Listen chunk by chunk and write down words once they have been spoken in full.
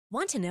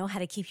Want to know how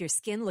to keep your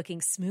skin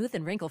looking smooth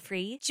and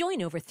wrinkle-free?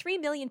 Join over 3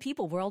 million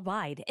people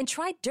worldwide and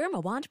try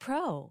Dermawand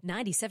Pro.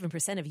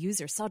 97% of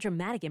users saw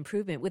dramatic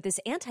improvement with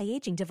this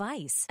anti-aging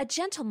device. A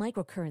gentle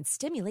microcurrent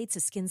stimulates the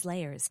skin's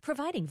layers,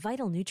 providing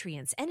vital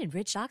nutrients and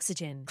enriched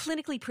oxygen.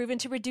 Clinically proven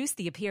to reduce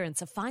the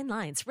appearance of fine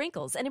lines,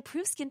 wrinkles, and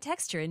improve skin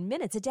texture in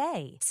minutes a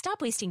day.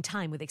 Stop wasting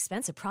time with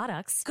expensive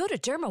products. Go to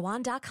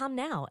Dermawand.com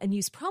now and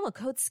use promo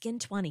code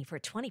SKIN20 for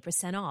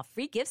 20% off,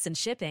 free gifts and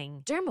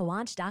shipping.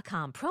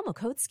 Dermawand.com, promo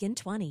code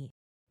SKIN20.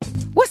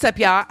 What's up,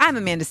 y'all? I'm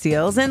Amanda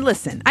Seales, and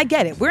listen, I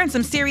get it. We're in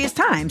some serious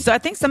times, so I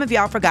think some of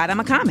y'all forgot I'm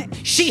a comic.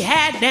 She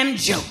had them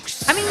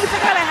jokes. I mean, you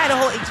forgot I had a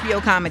whole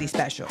HBO comedy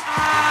special.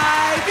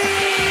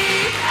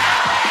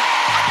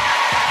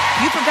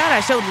 You forgot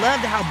I showed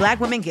love to how black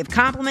women give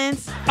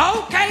compliments.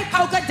 Okay,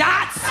 polka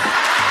dots.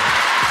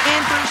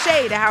 And threw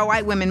shade to how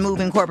white women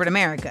move in corporate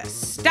America.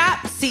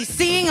 Stop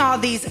CCing all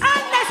these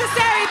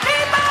unnecessary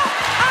people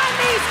on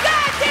these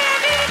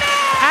goddamn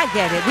emails. I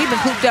get it. We've been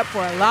cooped up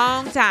for a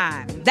long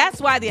time.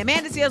 That's why the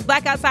Amanda Seales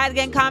Black Outside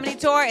Again comedy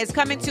tour is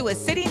coming to a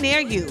city near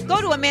you.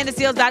 Go to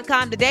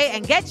amandaseales.com today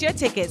and get your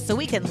tickets so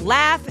we can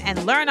laugh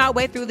and learn our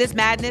way through this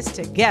madness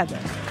together.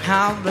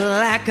 How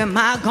black am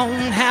I gonna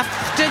have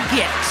to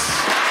get?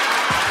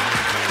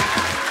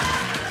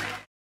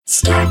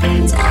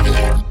 Starburns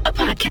Audio,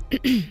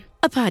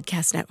 a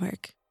podcast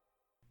network.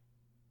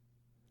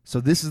 So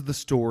this is the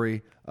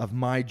story of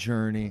my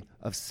journey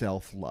of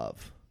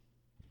self-love.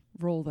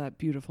 Roll that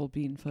beautiful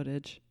bean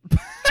footage.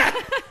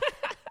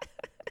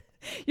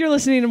 You're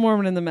listening to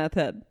Mormon and the Meth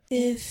Head.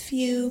 If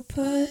you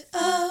put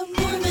a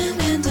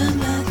Mormon and a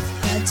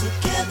meth head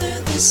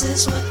together, this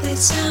is what they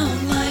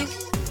sound like.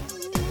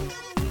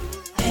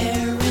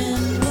 Aaron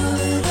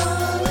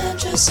Woodall and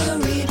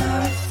Jessa Reed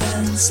are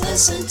friends.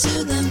 Listen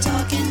to them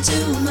talking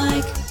to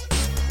Mike.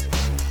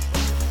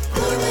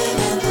 Mormon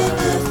and the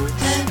Meth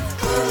Head,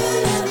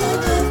 Mormon and the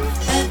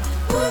Meth Head,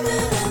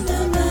 Mormon and the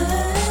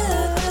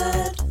Meth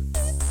Head.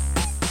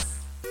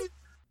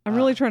 I'm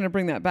really trying to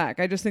bring that back.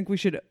 I just think we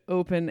should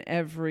open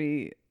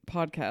every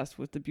podcast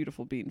with the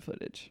beautiful bean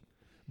footage.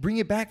 Bring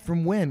it back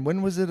from when?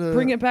 When was it?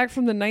 Bring it back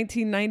from the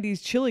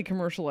 1990s chili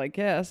commercial, I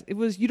guess. It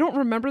was. You don't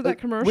remember that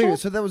commercial? Wait,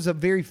 so that was a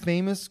very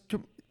famous...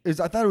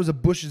 I thought it was a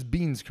Bush's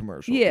Beans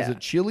commercial. Yeah. Is it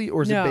chili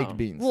or is it baked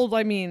beans? Well,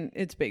 I mean,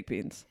 it's baked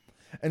beans.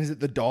 And is it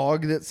the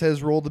dog that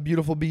says roll the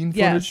beautiful bean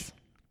footage? Yes.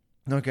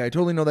 Okay, I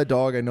totally know that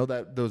dog. I know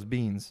that those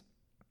beans.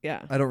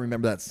 Yeah. I don't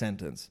remember that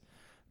sentence.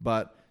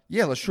 But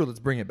yeah, let's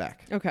bring it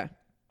back. Okay.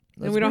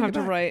 Let's And we don't bring have it to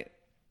back. write.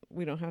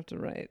 We don't have to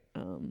write.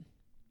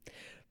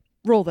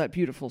 Roll that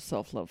beautiful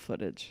self-love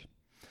footage.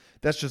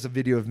 That's just a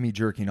video of me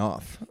jerking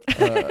off.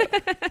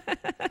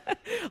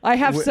 I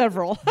have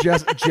several.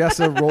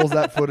 Jessa rolls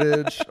that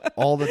footage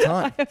all the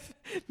time. I have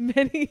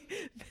many,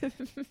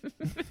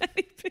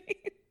 many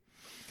beans.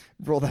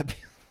 Roll that.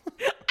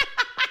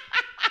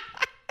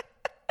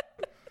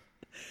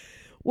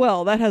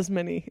 Well, that has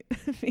many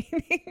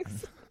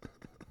meanings.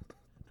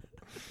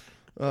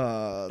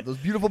 Those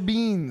beautiful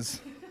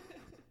beans.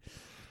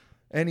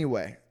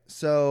 Anyway,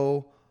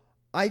 so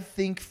I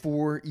think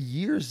for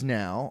years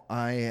now,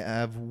 I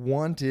have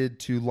wanted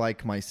to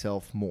like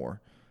myself more.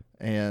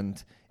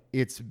 And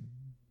it's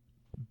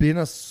been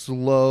a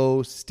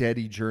slow,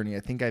 steady journey. I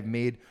think I've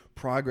made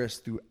progress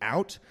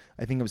throughout.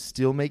 I think I'm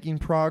still making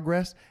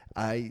progress.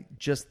 I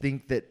just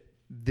think that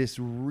this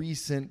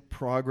recent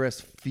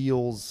progress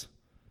feels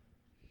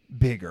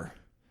bigger.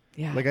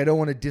 Yeah. Like, I don't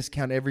want to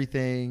discount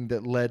everything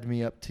that led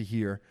me up to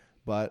here,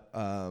 but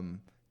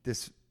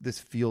this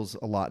feels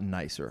a lot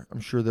nicer. I'm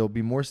sure there'll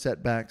be more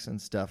setbacks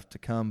and stuff to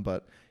come,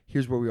 but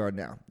here's where we are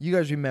now. You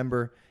guys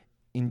remember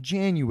in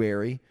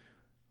January,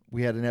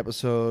 we had an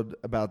episode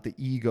about the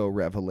ego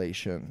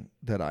revelation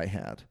that I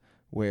had,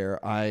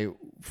 where I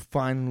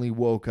finally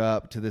woke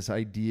up to this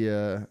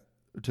idea,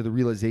 to the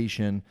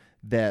realization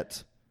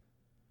that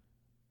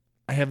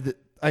I have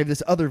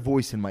this other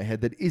voice in my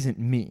head that isn't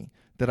me,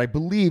 that I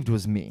believed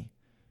was me,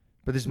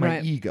 but this is my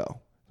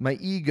ego. My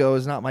ego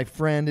is not my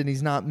friend, and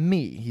he's not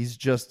me. He's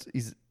just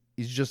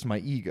my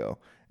ego,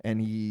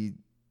 and he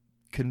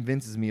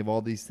convinces me of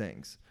all these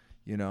things,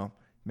 you know,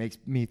 makes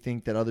me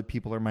think that other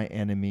people are my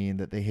enemy and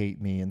that they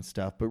hate me and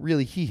stuff, but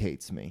really he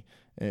hates me,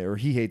 or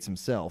he hates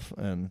himself,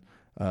 and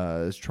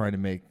is trying to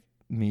make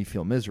me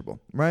feel miserable,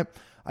 right?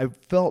 I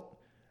felt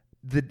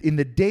that in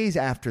the days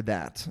after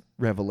that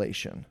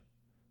revelation,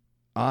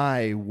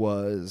 I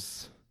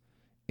was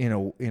in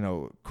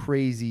a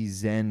crazy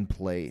Zen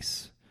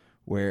place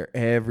where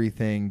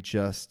everything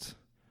just,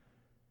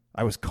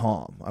 I was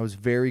calm. I was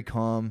very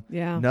calm.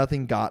 Yeah.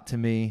 Nothing got to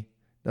me.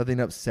 Nothing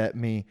upset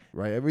me,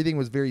 right? Everything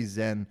was very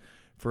Zen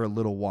for a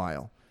little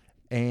while.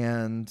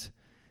 And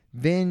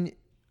then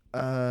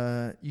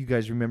you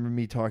guys remember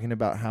me talking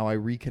about how I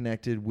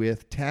reconnected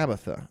with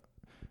Tabitha.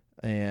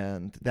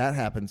 And that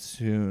happened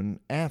soon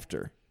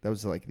after. That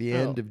was like the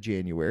end of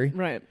January.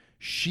 Right.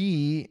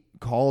 She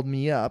called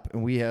me up,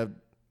 and we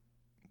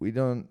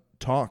don't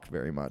talk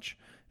very much.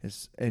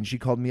 And she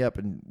called me up,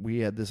 and we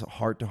had this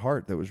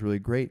heart-to-heart that was really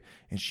great.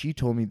 And she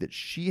told me that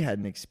she had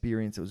an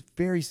experience that was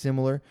very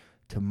similar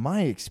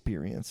my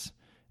experience,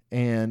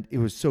 and it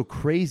was so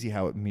crazy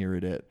how it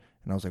mirrored it.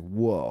 And I was like,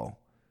 whoa,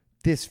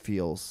 this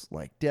feels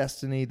like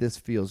destiny. This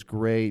feels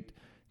great.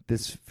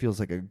 This feels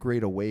like a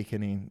great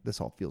awakening. This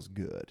all feels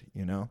good,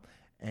 you know?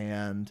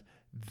 And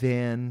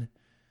then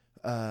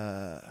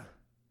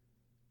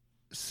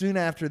soon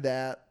after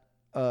that,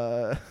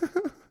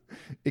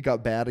 it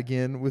got bad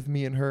again with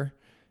me and her.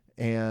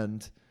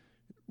 And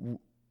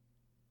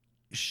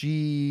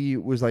she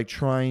was like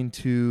trying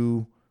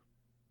to,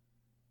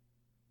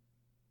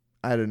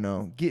 I don't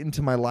know, get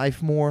into my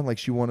life more. Like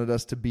she wanted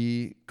us to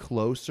be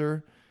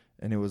closer,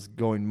 and it was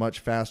going much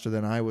faster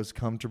than I was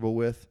comfortable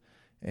with.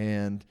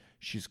 And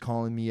she's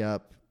calling me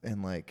up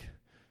and like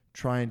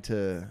trying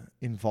to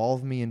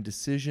involve me in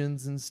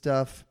decisions and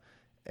stuff.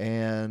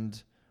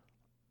 And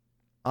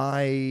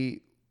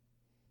I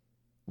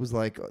was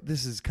like,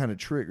 this is kind of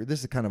triggered. This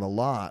is kind of a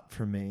lot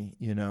for me,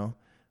 you know.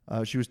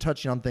 She was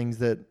touching on things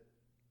that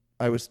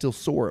I was still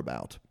sore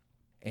about.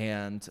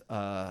 And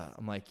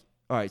I'm like,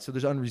 all right, so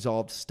there's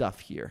unresolved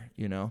stuff here,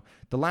 you know.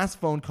 The last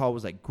phone call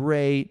was like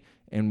great,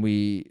 and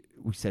we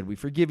said we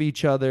forgive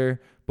each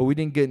other, but we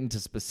didn't get into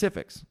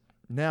specifics.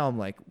 Now I'm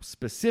like,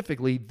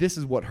 specifically, this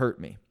is what hurt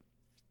me.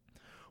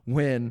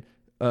 When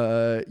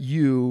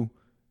you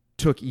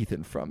took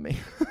Ethan from me.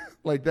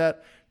 Like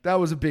that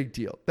was a big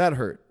deal. That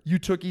hurt. You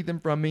took Ethan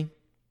from me,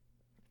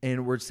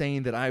 and were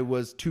saying that I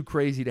was too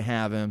crazy to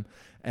have him.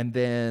 And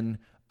then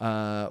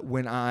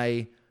when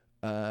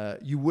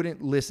you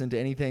wouldn't listen to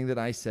anything that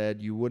I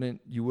said, you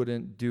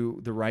wouldn't do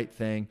the right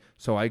thing.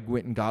 So I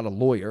went and got a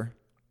lawyer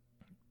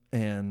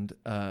and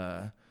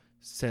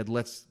said,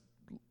 let's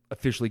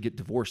officially get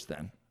divorced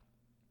then.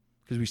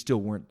 Because we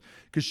still weren't,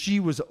 because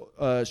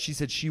she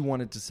said she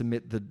wanted to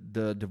submit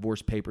the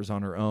divorce papers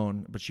on her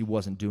own, but she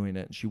wasn't doing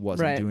it. She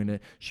wasn't doing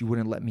it. She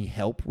wouldn't let me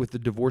help with the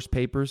divorce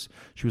papers.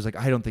 She was like,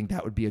 I don't think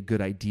that would be a good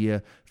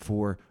idea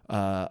for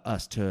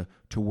us to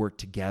work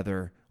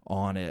together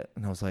on it.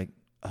 And I was like,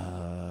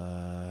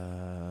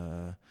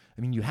 I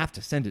mean, you have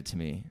to send it to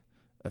me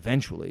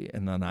eventually,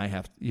 and then I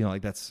have to, you know,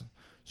 like that's,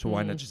 so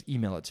why not just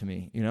email it to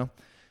me, you know?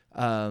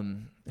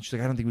 And she's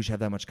like, I don't think we should have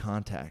that much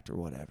contact or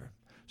whatever.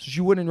 So she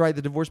wouldn't write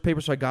the divorce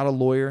paper, so I got a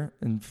lawyer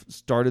and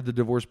started the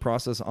divorce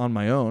process on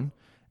my own.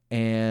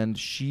 And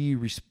she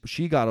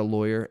got a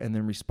lawyer and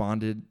then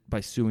responded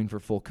by suing for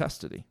full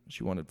custody.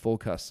 She wanted full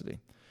custody.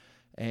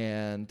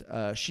 And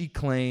she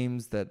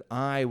claims that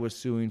I was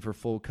suing for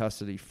full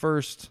custody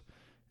first,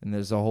 and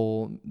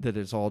that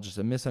it's all just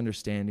a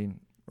misunderstanding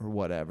or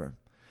whatever.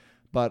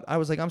 But I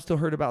was like, I'm still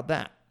hurt about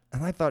that.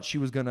 And I thought she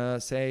was going to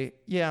say,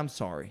 yeah, I'm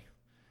sorry.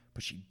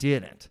 But she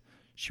didn't.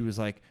 She was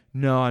like,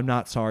 no, I'm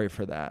not sorry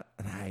for that.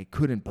 And I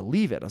couldn't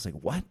believe it. I was like,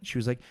 what? She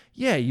was like,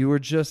 yeah, you were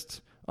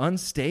just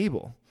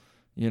unstable.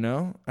 You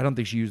know? I don't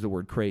think she used the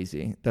word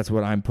crazy. That's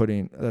what I'm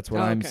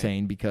I'm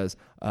saying, because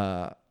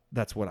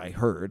that's what I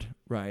heard,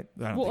 right?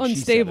 Well,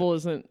 unstable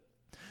isn't.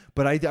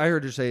 But I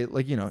heard her say,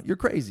 like, you know, you're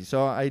crazy.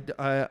 So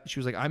she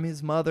was like, I'm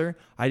his mother.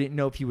 I didn't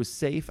know if he was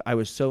safe. I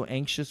was so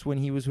anxious when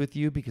he was with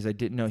you because I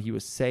didn't know he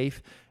was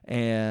safe.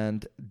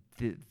 And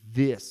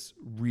this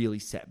really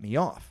set me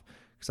off.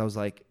 Because I was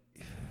like,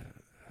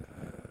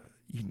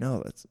 you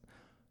know,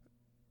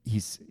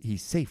 he's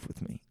safe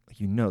with me. Like,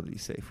 you know that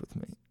he's safe with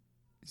me.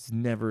 He's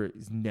never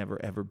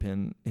ever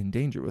been in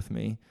danger with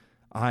me.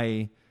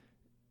 I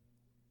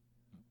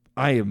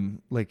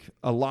am like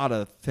a lot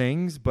of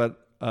things,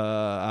 but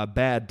a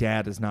bad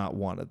dad is not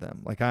one of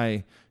them. Like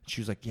she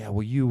was like, yeah,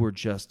 well, you were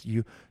just,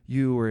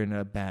 you were in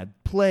a bad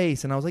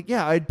place. And I was like,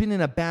 yeah, I'd been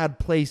in a bad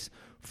place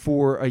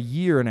for a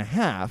year and a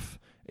half,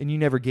 and you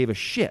never gave a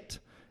shit.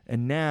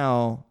 And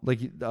now, like,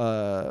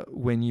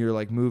 when you're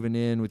like moving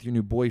in with your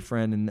new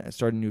boyfriend and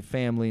starting a new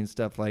family and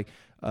stuff, like,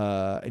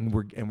 and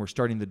we're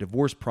starting the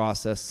divorce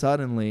process,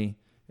 suddenly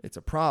it's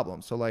a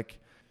problem. So like,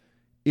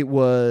 it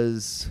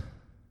was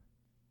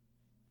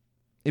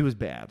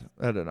bad.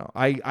 I don't know.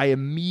 I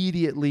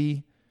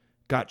immediately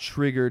got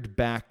triggered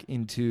back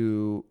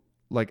into,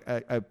 like,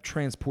 I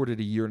transported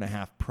a year and a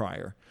half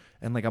prior,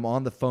 and like I'm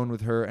on the phone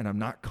with her and I'm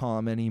not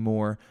calm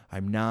anymore.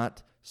 I'm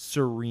not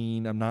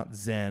serene. I'm not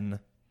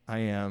zen. I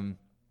am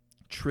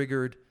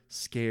triggered,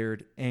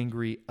 scared,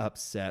 angry,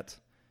 upset,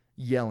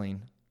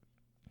 yelling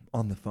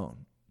on the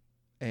phone.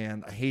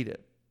 And I hate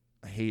it.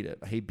 I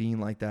hate being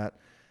like that.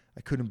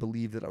 I couldn't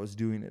believe that I was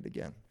doing it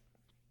again.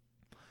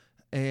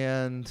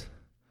 And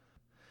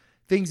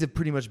things have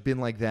pretty much been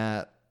like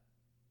that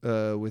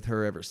with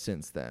her ever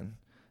since then.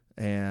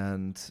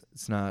 And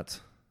it's not,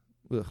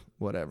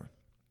 whatever.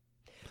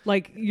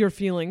 Like your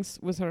feelings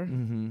with her?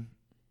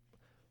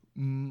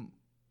 Mm-hmm.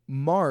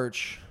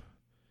 March,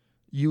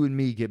 you and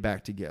me get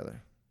back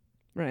together.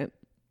 Right.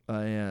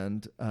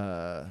 And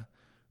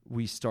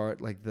we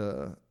start like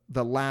the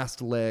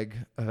last leg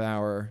of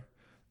our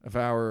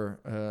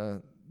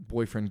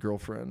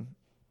boyfriend-girlfriend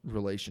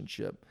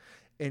relationship.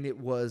 And it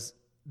was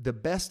the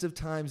best of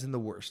times and the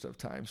worst of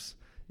times.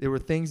 There were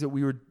things that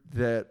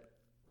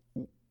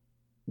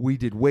we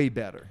did way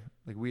better.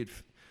 Like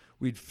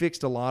we'd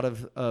fixed a lot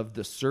of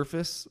the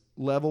surface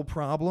level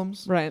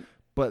problems. Right.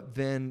 But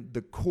then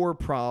the core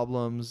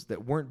problems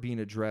that weren't being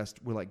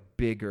addressed were like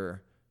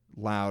bigger,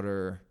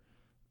 louder,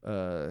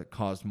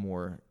 caused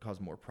more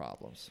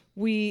problems.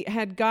 We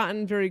had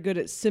gotten very good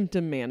at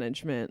symptom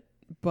management,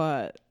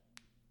 but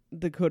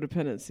the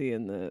codependency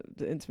and the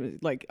intimacy,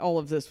 like all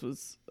of this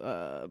was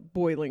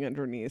boiling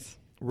underneath.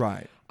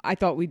 Right. I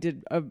thought we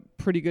did a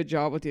pretty good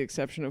job, with the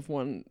exception of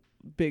one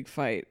big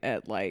fight,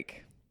 at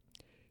like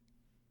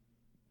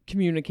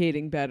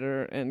communicating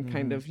better and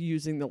kind of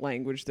using the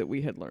language that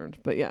we had learned.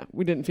 But yeah,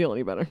 we didn't feel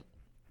any better.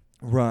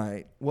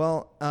 Right.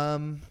 Well,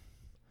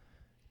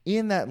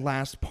 in that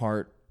last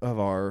part of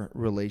our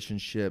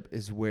relationship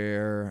is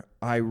where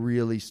I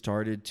really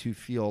started to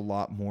feel a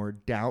lot more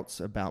doubts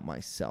about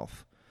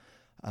myself.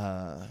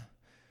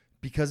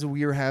 Because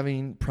we were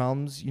having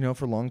problems,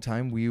 for a long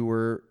time, we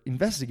were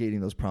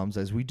investigating those problems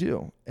as we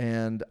do.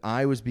 And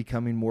I was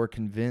becoming more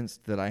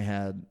convinced that I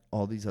had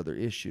all these other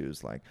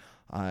issues. Like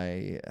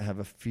I have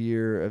a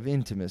fear of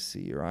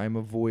intimacy, or I'm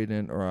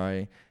avoidant, or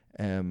I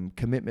am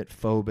commitment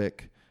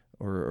phobic,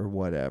 or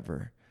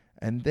whatever.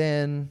 And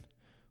then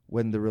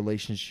when the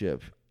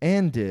relationship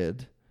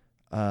ended,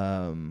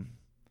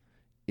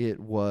 it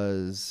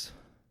was...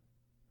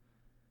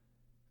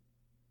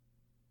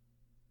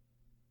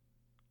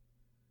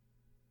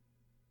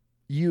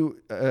 we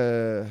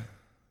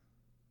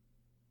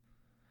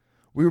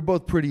were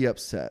both pretty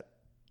upset,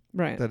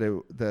 Right. that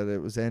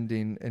it was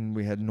ending, and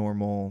we had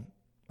normal,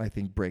 I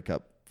think,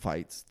 breakup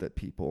fights that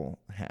people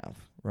have,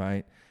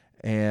 right?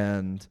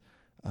 And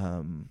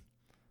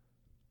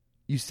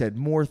you said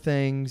more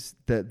things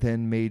that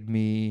then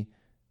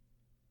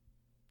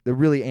that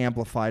really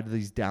amplified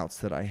these doubts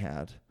that I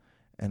had,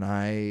 and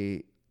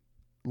I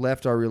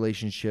left our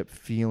relationship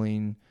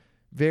feeling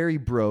very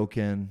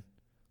broken,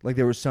 like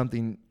there was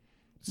something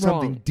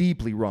Wrong.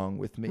 deeply wrong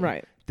with me.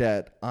 Right.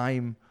 That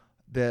I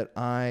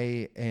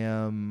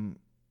am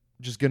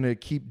just going to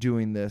keep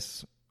doing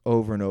this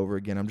over and over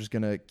again. I'm just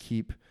going to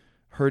keep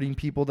hurting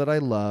people that I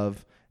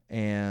love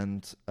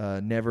and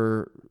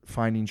never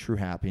finding true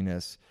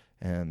happiness,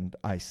 and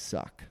I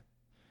suck.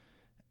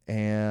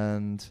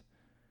 And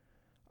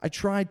I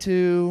tried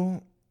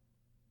to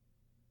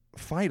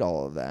fight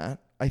all of that.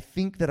 I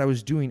think that I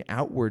was doing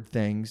outward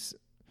things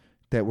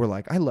that were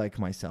like, I like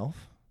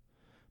myself.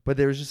 But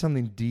there was just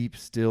something deep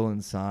still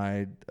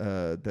inside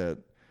that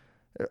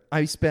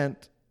I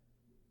spent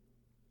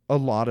a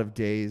lot of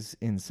days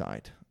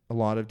inside, and a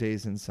lot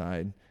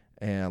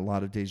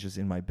of days just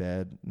in my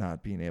bed,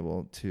 not being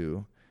able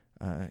to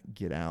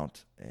get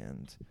out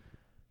and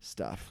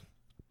stuff.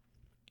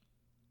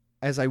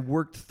 As I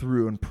worked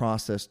through and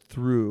processed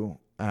through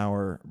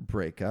our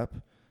breakup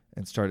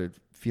and started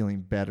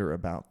feeling better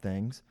about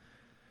things,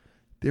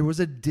 there was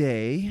a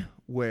day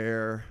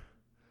where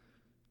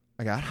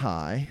I got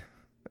high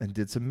and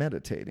did some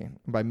meditating.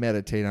 By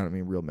meditating, I don't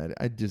mean real meditate.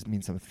 I just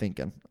mean some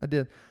thinking. I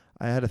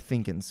had a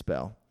thinking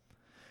spell.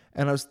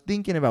 And I was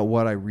thinking about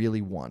what I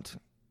really want.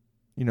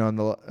 In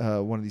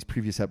the one of these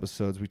previous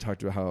episodes, we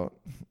talked about how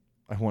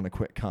I want to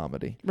quit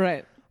comedy.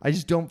 Right. I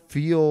just don't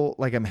feel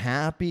like I'm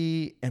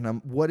happy.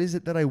 And what is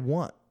it that I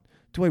want?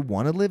 Do I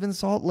want to live in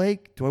Salt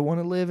Lake? Do I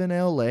want to live in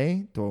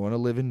LA? Do I want to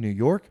live in New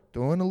York?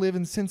 Do I want to live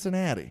in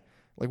Cincinnati?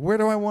 Like, where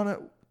do I want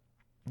to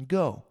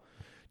go?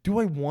 Do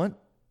I want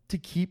to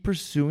keep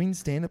pursuing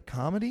stand-up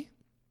comedy?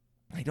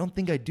 I don't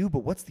think I do, but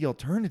what's the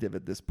alternative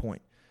at this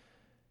point?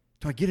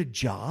 Do I get a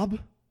job?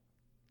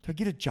 A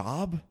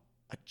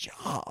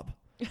job?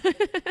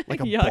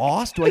 Like a Yuck.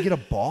 boss? Do I get a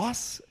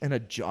boss and a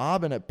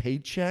job and a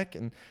paycheck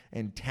and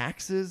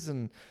taxes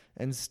and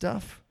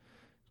stuff?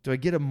 Do I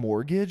get a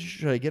mortgage?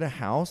 Should I get a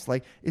house?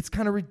 Like, it's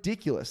kind of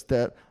ridiculous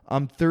that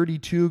I'm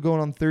 32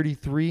 going on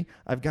 33.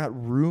 I've got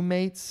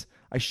roommates.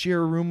 I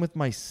share a room with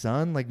my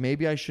son. Like,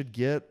 maybe I should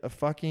get a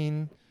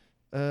fucking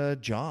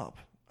job.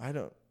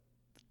 It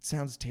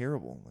sounds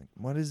terrible. Like,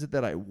 what is it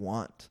that I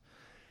want?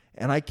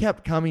 And I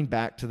kept coming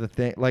back to the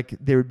thing. Like,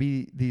 there would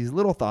be these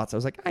little thoughts. I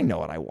was like, I know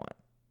what I want,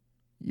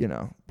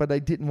 but I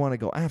didn't want to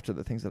go after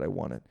the things that I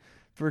wanted.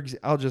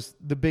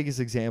 The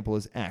biggest example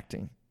is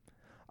acting.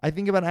 I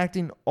think about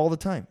acting all the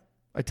time.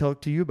 I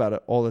talk to you about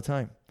it all the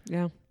time.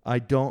 Yeah.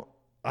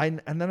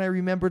 And then I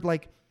remembered,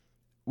 like,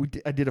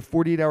 I did a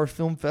 48-hour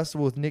film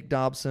festival with Nick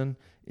Dobson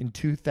in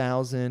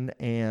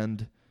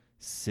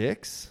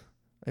 2006.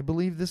 I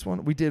believe this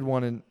one. We did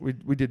one,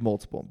 we did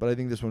multiple, but I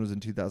think this one was in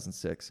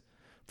 2006.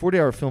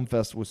 40-hour film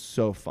fest was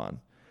so fun.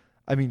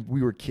 I mean,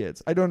 we were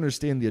kids. I don't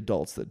understand the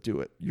adults that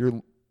do it.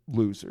 You're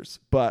losers.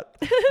 But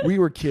we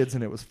were kids,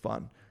 and it was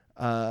fun.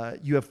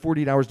 You have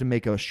 48 hours to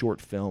make a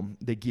short film.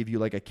 They give you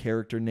like a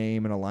character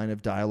name and a line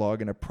of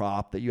dialogue and a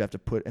prop that you have to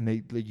put,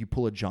 and you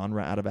pull a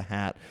genre out of a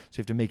hat. So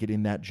you have to make it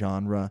in that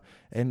genre.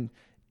 And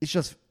it's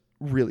just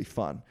really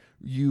fun.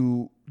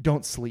 You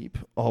don't sleep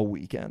all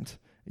weekend.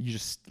 You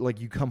just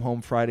like you come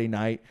home Friday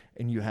night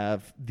and you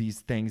have these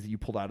things that you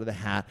pulled out of the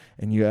hat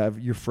and you have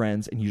your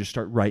friends and you just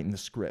start writing the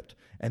script.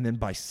 And then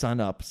by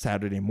sunup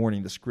Saturday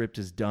morning, the script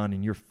is done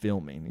and you're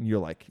filming and you're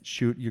like,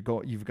 shoot,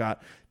 you've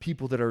got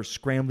people that are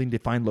scrambling to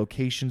find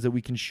locations that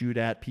we can shoot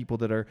at, people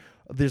that are,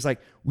 there's like,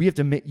 you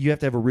have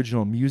to have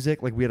original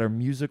music. Like we had our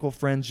musical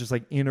friends just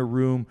like in a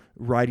room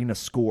writing a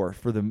score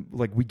for them.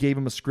 Like we gave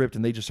them a script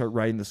and they just start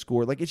writing the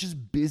score. Like it's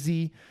just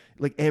busy.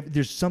 Like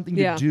there's something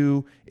to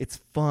do. It's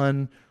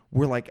fun.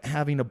 We're like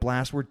having a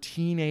blast. We're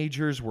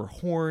teenagers. We're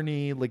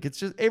horny. Like it's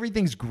just,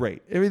 everything's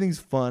great. Everything's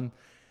fun.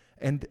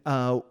 And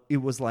it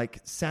was like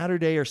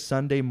Saturday or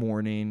Sunday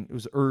morning. It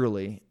was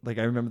early. Like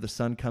I remember the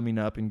sun coming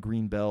up in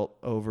Greenbelt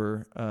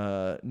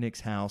over Nick's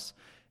house,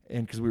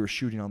 and because we were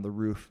shooting on the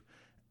roof,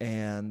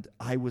 and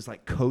I was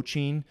like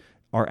coaching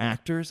our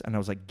actors, and I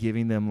was like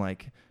giving them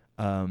like,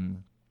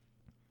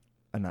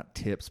 not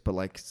tips, but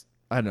like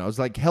I don't know. I was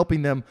like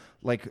helping them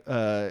like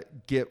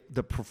get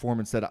the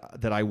performance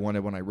that I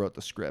wanted when I wrote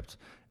the script,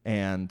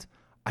 and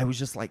I was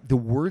just like, the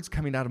words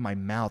coming out of my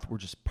mouth were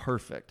just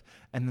perfect.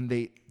 And then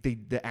the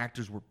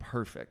actors were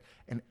perfect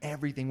and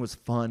everything was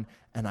fun.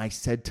 And I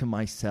said to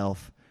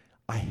myself,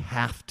 I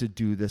have to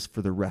do this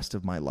for the rest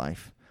of my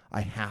life.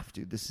 I have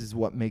to. This is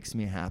what makes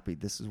me happy.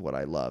 This is what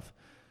I love.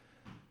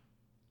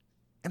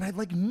 And I'd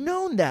like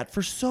known that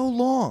for so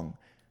long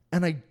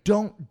and I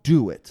don't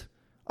do it.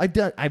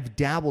 I've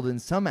dabbled in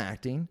some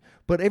acting,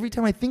 but every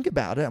time I think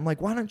about it, I'm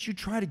like, why don't you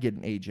try to get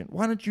an agent?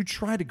 Why don't you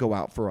try to go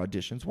out for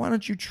auditions? Why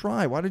don't you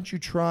try? Why don't you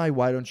try?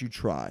 Why don't you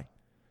try?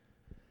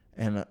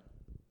 And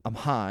I'm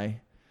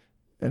high,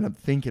 and I'm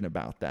thinking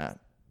about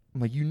that.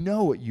 I'm like, you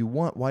know what you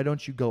want. Why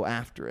don't you go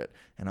after it?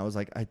 And I was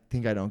like, I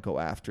think I don't go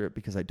after it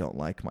because I don't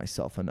like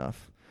myself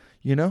enough.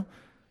 You know,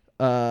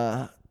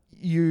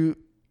 you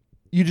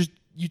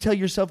tell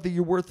yourself that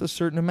you're worth a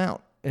certain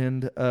amount,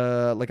 and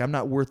like I'm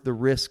not worth the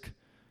risk.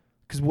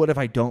 Because what if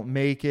I don't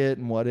make it,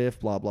 and what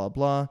if blah, blah,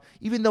 blah.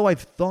 Even though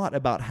I've thought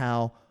about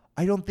how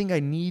I don't think I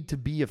need to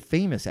be a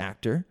famous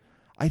actor.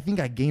 I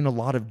think I gain a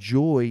lot of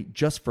joy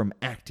just from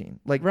acting.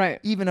 Like,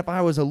 even if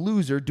I was a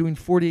loser doing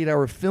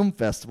 48-hour film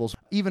festivals,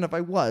 even if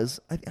I was,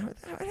 I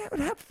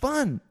would have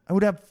fun. I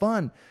would have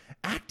fun.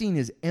 Acting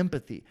is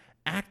empathy.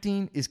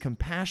 Acting is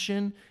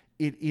compassion.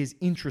 It is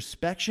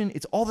introspection.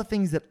 It's all the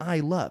things that I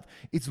love.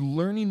 It's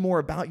learning more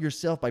about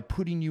yourself by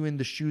putting you in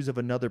the shoes of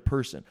another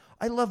person.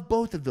 I love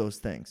both of those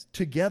things.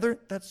 Together,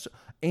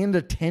 and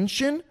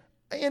attention.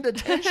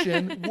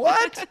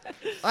 What?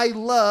 I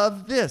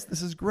love this.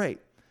 This is great.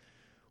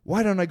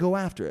 Why don't I go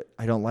after it?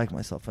 I don't like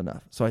myself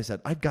enough. So I said,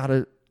 I've got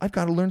to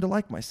learn to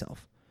like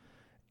myself.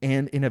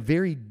 And in a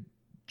very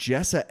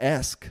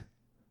Jessa-esque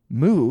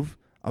move,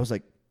 I was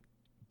like,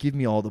 give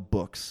me all the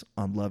books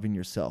on loving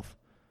yourself.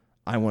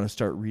 I want to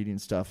start reading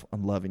stuff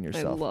on loving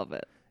yourself. I love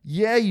it.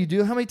 Yeah, you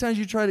do. How many times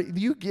you try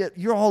to?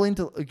 You're all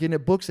into getting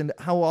at books, and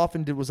how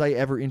often was I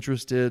ever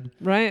interested?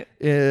 Right.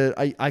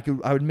 I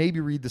would maybe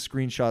read the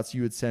screenshots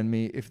you would send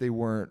me if they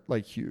weren't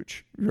like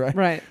huge. Right.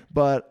 Right.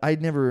 But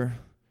I'd never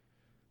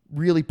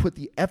really put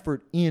the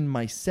effort in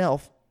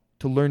myself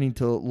to learning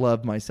to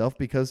love myself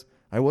because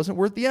I wasn't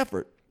worth the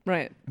effort.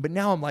 Right. But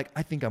now I'm like,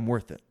 I think I'm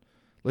worth it.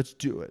 Let's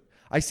do it.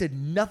 I said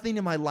nothing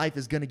in my life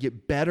is going to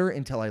get better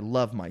until I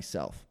love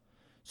myself.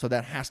 So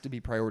that has to be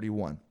priority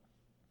one.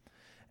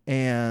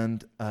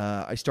 And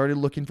I started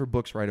looking for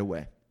books right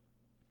away.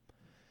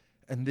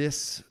 And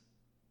this,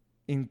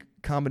 in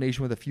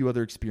combination with a few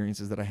other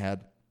experiences that I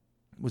had,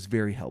 was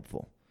very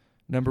helpful.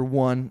 Number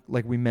one,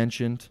 like we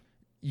mentioned,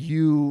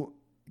 you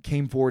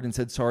came forward and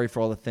said sorry for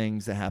all the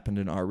things that happened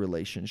in our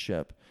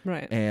relationship.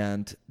 Right.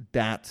 And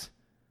that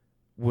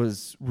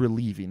was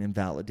relieving and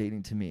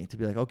validating to me to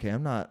be like, okay,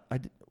 I'm not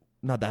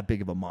that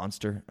big of a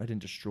monster. I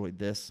didn't destroy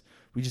this.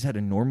 We just had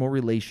a normal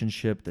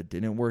relationship that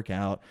didn't work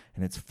out,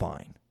 and it's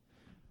fine.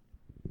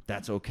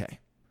 That's okay.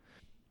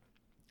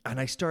 And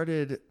I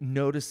started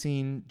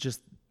noticing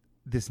just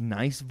this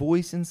nice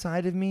voice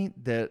inside of me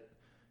that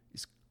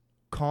is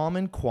calm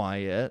and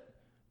quiet,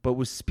 but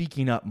was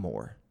speaking up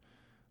more.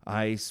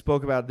 I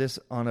spoke about this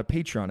on a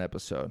Patreon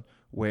episode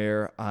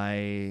where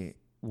I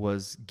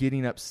was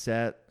getting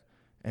upset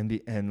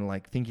and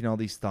like thinking all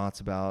these thoughts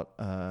about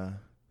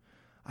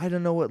I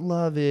don't know what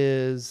love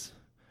is,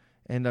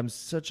 and I'm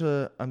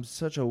so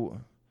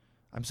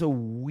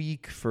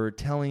weak for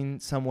telling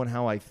someone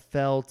how I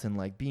felt and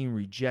like being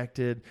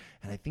rejected,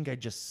 and I think I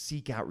just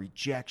seek out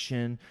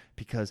rejection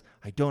because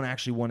I don't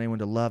actually want anyone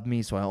to love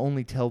me, so I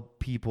only tell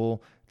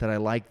people that I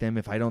like them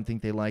if I don't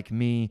think they like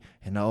me,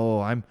 and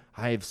I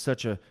have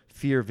such a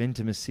fear of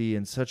intimacy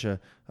and such a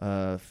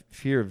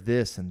fear of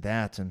this and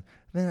that, and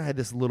then I had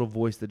this little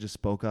voice that just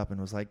spoke up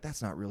and was like,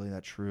 that's not really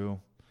that true.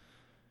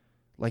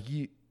 Like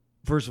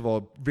first of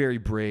all, very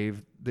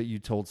brave that you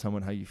told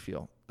someone how you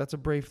feel. That's a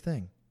brave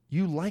thing.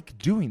 You like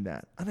doing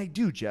that. And I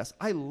do, Jess.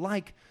 I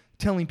like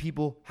telling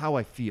people how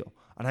I feel.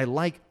 And I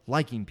like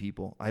liking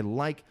people. I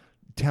like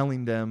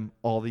telling them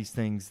all these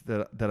things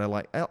that I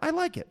like. I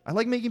like it. I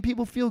like making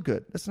people feel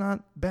good. That's not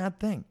a bad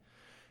thing.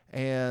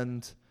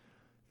 And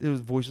there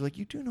was voices like,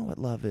 you do know what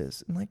love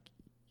is. And like,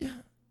 yeah,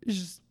 it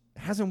just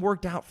hasn't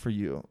worked out for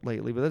you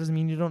lately, but that doesn't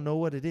mean you don't know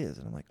what it is.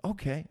 And I'm like,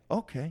 okay,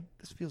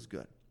 this feels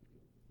good.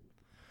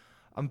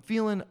 I'm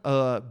feeling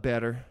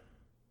better.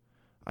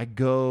 I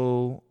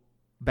go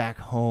back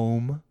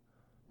home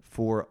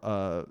for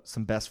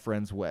some best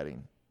friend's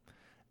wedding.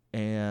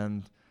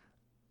 And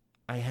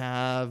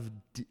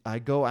I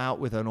go out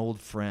with an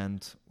old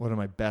friend, one of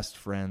my best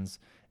friends,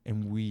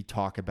 and we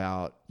talk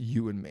about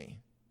you and me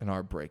and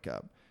our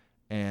breakup.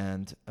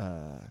 And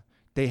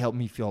they help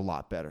me feel a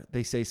lot better.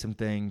 They say some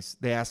things.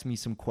 They ask me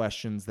some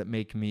questions that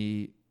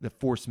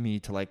force me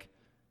to like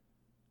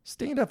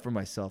stand up for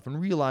myself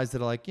and realize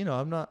that like,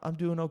 I'm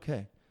doing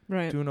okay.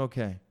 Right. Doing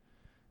okay.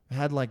 I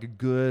had like a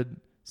good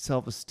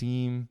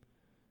self-esteem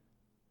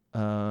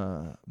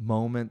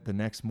moment the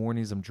next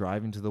morning as I'm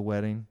driving to the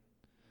wedding.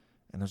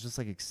 And I was just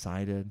like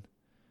excited.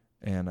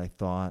 And I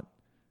thought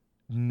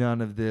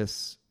none of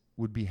this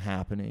would be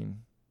happening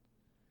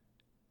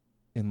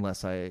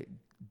unless I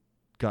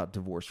got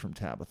divorced from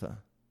Tabitha.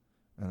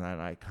 And then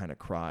I kind of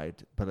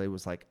cried, but it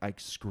was like I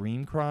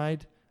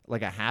cried,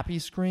 like a happy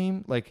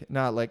scream, like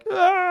not like,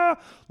 ah!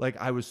 Like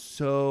I was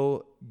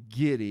so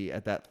giddy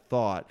at that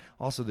thought.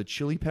 Also, the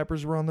Chili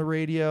Peppers were on the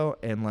radio,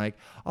 and like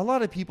a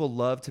lot of people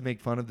love to make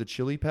fun of the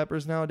Chili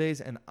Peppers nowadays,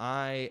 and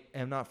I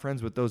am not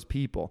friends with those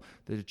people.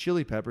 The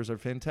Chili Peppers are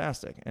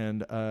fantastic,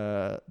 and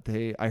I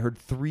heard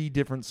 3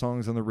 different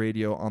songs on the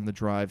radio on the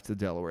drive to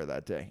Delaware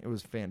that day. It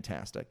was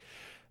fantastic.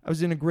 I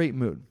was in a great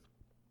mood,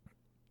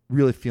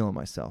 really feeling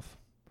myself.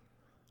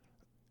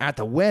 At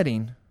the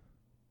wedding,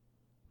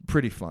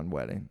 pretty fun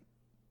wedding.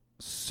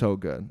 So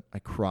good. I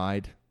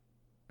cried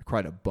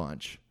a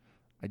bunch.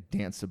 I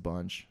danced a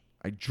bunch.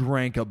 I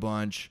drank a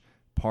bunch,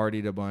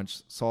 partied a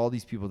bunch, saw all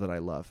these people that I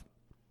love.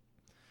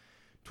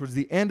 Towards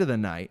the end of the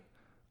night,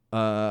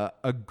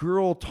 a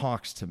girl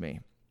talks to me.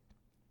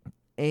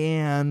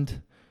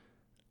 And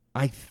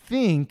I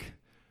think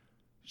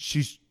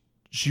she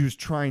was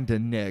trying to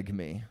neg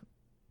me.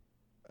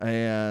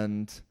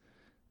 And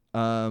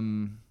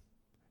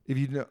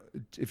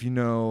if you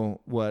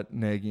know what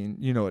negging,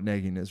 you know what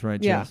negging is, right,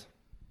 Jess?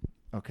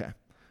 Yeah.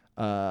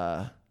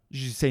 Okay.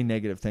 You say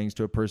negative things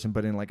to a person,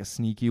 but in like a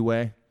sneaky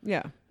way.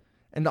 Yeah.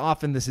 And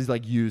often this is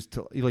like used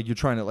to like you're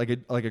trying to like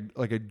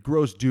a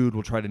gross dude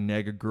will try to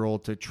neg a girl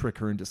to trick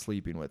her into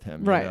sleeping with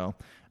him. Right. You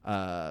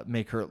know,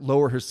 make her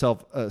lower her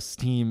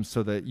self-esteem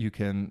so that you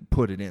can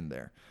put it in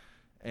there.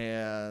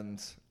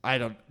 And I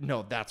don't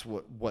know that's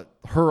what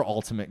her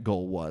ultimate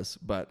goal was,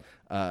 but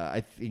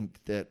I think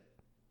that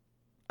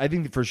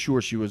for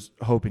sure she was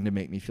hoping to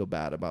make me feel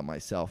bad about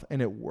myself,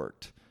 and it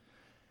worked.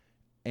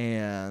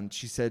 And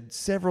she said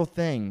several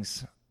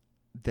things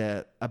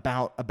that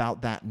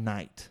about that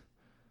night.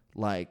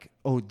 Like,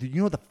 do you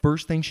know what the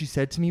first thing she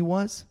said to me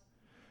was?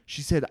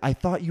 She said, "I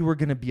thought you were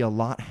going to be a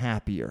lot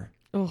happier."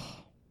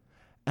 Oh.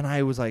 And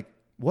I was like,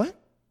 "What?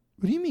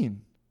 What do you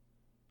mean?"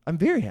 "I'm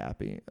very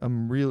happy.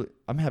 I'm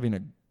having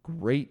a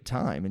great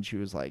time." And she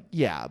was like,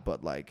 "Yeah,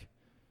 but like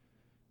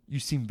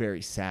you seem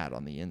very sad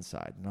on the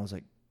inside." And I was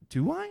like,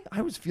 "Do I?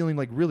 I was feeling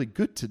like really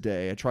good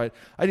today."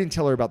 I didn't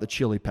tell her about the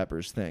Chili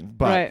Peppers thing,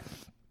 but right.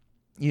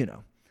 You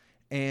know.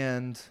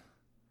 And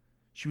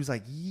she was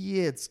like,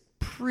 "Yeah, it's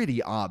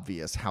pretty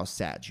obvious how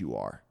sad you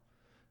are."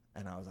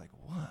 And I was like,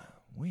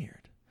 "What?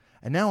 Weird."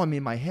 And now I'm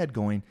in my head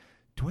going,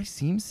 do I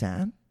seem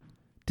sad?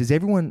 Does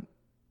everyone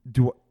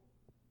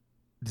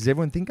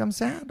think I'm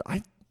sad?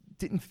 I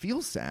didn't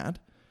feel sad.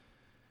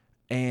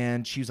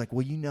 And she was like,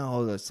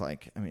 "Well, that's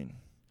like, I mean,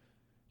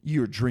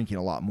 you're drinking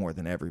a lot more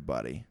than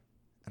everybody."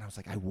 And I was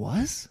like, "I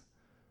was?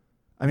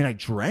 I mean, I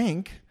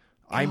drank.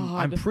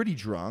 I'm pretty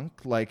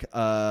drunk, like,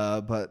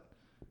 but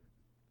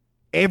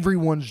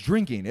everyone's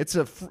drinking.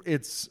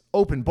 It's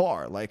open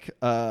bar. Like,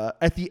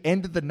 at the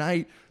end of the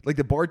night, like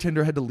the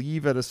bartender had to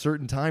leave at a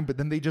certain time, but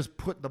then they just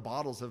put the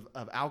bottles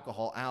of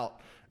alcohol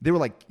out. They were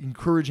like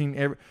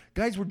encouraging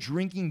guys were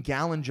drinking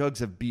gallon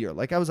jugs of beer.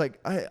 Like I was like,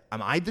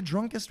 am I the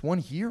drunkest one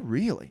here?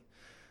 Really?"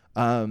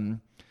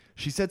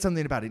 She said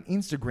something about an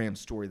Instagram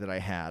story that I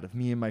had of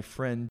me and my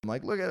friend. I'm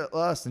like, "Look at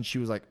us." And she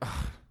was like,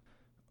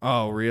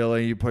 "Oh,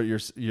 really? You put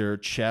your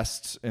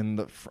chest in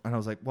the front?" And I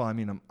was like, "Well, I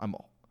mean,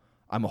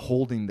 I'm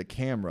holding the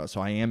camera, so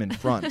I am in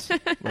front."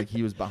 Like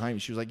he was behind me.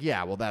 She was like,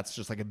 "Yeah, well, that's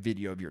just like a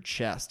video of your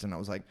chest." And I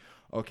was like,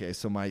 "Okay,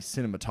 so my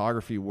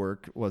cinematography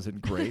work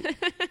wasn't great."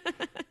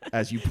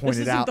 As you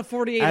pointed out. This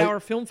isn't the 48-hour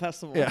film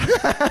festival. Yeah.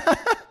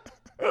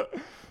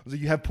 So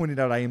you have pointed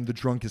out I am the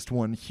drunkest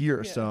one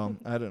here, yeah. So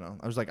I don't know.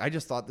 I was like, I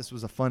just thought this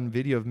was a fun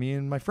video of me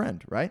and my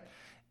friend, right?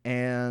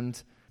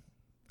 And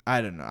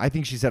I don't know. I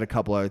think she said a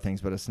couple other things,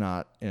 but it's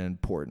not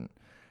important.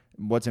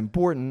 What's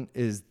important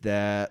is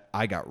that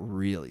I got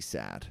really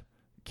sad.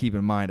 Keep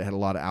in mind, I had a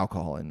lot of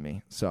alcohol in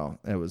me, so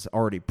it was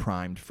already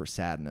primed for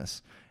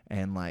sadness.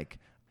 And like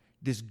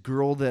this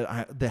girl that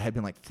had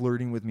been like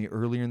flirting with me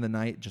earlier in the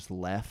night just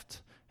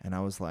left, and I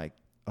was like,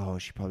 oh,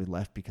 she probably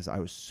left because I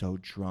was so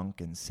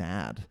drunk and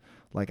sad.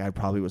 Like I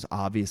probably was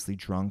obviously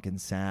drunk and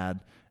sad,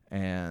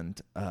 and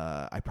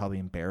I probably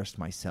embarrassed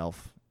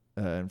myself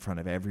in front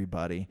of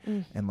everybody.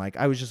 And like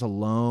I was just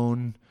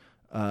alone.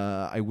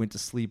 I went to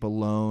sleep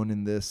alone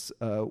in this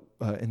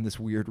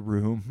weird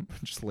room,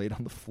 just laid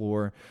on the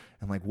floor,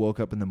 and like woke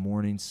up in the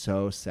morning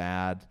so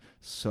sad,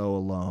 so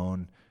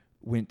alone.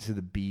 Went to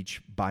the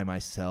beach by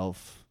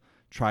myself,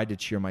 tried to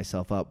cheer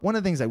myself up. One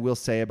of the things I will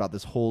say about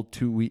this whole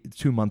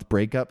 2-month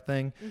breakup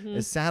thing,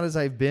 as sad as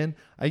I've been,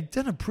 I've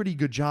done a pretty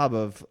good job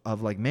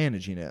of like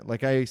managing it.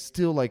 Like I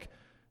still like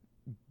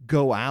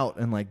go out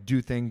and like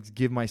do things,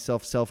 give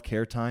myself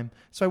self-care time.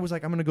 So I was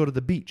like, I'm going to go to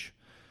the beach.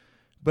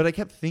 But I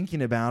kept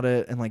thinking about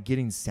it and like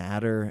getting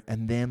sadder,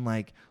 and then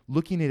like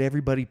looking at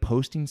everybody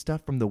posting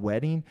stuff from the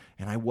wedding,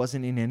 and I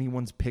wasn't in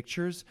anyone's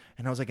pictures.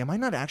 And I was like, am I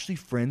not actually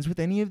friends with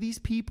any of these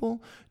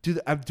people?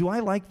 Do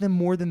I like them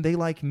more than they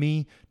like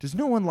me? Does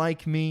no one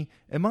like me?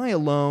 Am I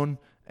alone?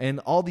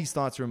 And all these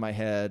thoughts were in my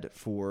head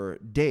for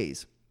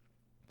days.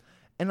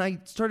 And I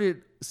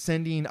started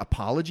sending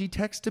apology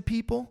texts to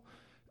people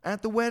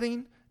at the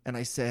wedding. And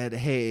I said,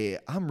 hey,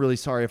 I'm really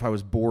sorry if I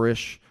was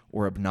boorish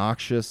or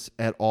obnoxious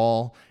at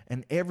all.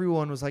 And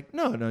everyone was like,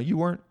 no, you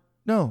weren't.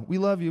 No, we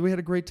love you. We had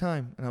a great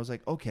time. And I was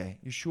like, okay,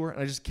 you sure? And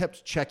I just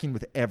kept checking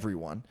with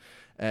everyone.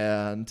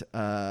 And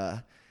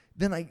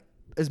then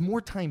as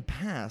more time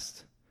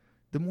passed,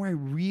 the more I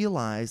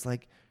realized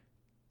like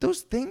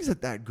those things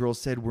that girl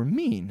said were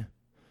mean.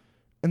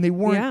 And they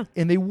weren't,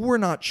 and they were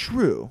not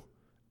true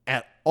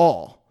at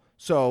all.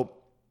 So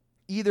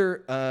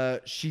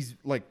either she's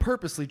like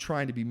purposely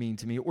trying to be mean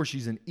to me, or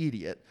she's an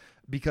idiot,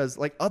 because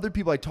like other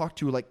people I talked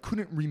to like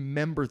couldn't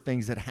remember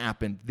things that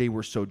happened. They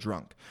were so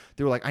drunk.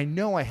 They were like, I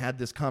know I had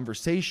this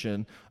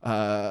conversation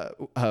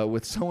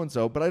with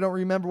so-and-so, but I don't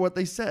remember what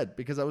they said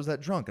because I was that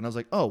drunk. And I was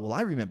like, oh, well,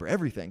 I remember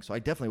everything. So I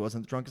definitely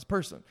wasn't the drunkest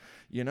person,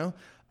 you know?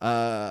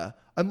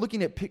 I'm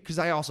looking at, because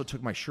I also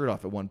took my shirt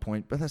off at one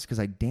point, but that's because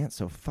I danced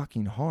so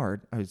fucking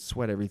hard. I would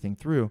sweat everything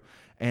through.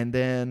 And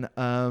then,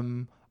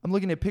 I'm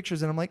looking at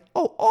pictures and I'm like,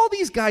 oh, all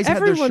these guys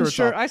had their shirts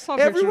off. I saw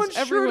pictures. Everyone's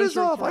shirt is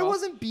off. Were off.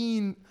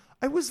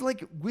 I was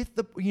like with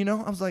the,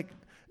 I was like,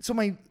 so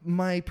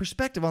my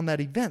perspective on that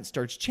event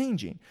starts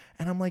changing.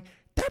 And I'm like,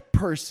 that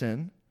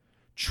person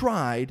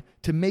tried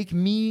to make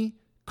me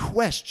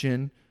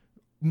question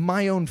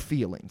my own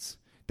feelings.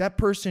 That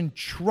person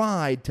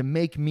tried to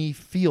make me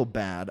feel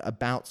bad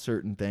about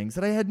certain things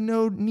that I had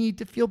no need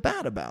to feel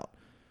bad about.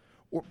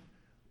 Or,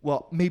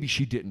 well, maybe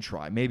she didn't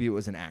try. Maybe it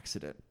was an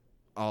accident.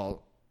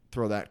 I'll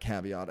throw that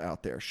caveat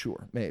out there.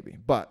 Sure, maybe.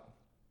 But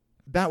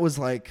that was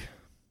like,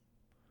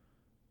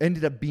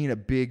 ended up being a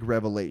big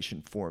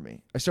revelation for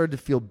me. I started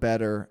to feel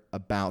better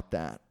about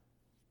that.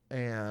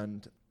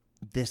 And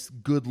this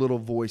good little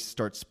voice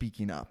starts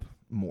speaking up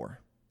more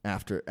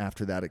after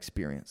that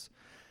experience.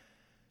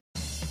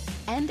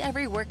 End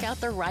every workout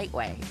the right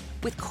way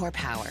with Core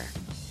Power.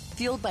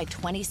 Fueled by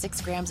 26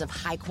 grams of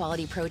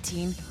high-quality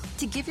protein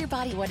to give your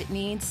body what it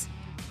needs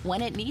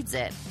when it needs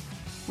it.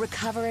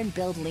 Recover and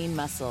build lean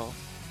muscle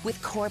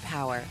with Core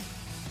Power.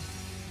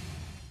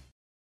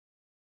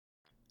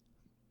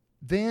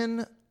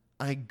 Then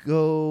I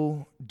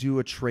go do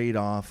a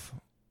trade-off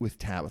with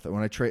Tabitha.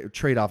 When I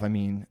trade off, I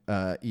mean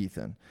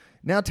Ethan.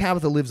 Now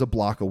Tabitha lives a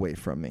block away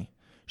from me.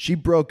 She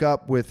broke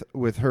up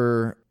with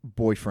her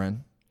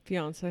boyfriend.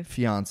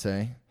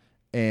 Fiance.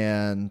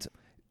 And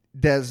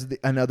that's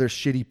another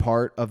shitty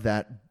part of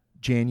that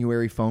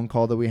January phone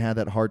call that we had,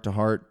 that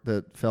heart-to-heart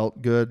that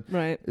felt good.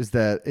 Right. Is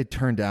that it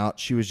turned out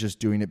she was just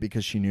doing it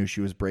because she knew she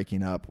was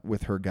breaking up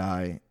with her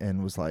guy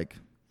and was like,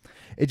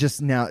 it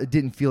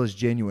didn't feel as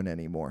genuine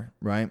anymore,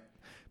 right?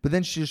 But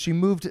then she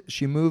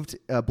moved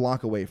a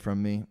block away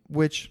from me,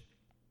 which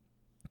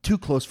too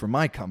close for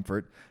my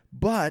comfort,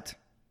 but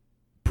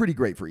pretty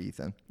great for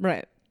Ethan.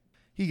 Right.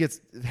 He gets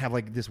to have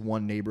like this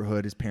one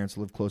neighborhood. His parents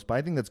live close by.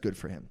 I think that's good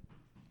for him.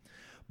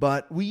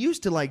 But we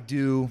used to like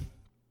do,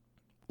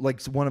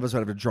 like one of us would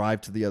have to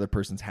drive to the other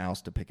person's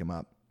house to pick him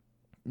up.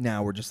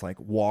 Now we're just like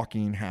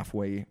walking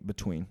halfway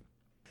between.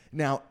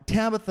 Now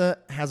Tabitha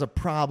has a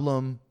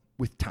problem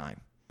with time.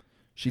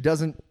 She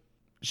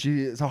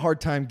has a hard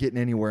time getting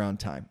anywhere on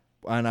time.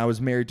 And I was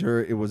married to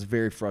her. It was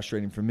very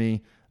frustrating for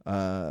me.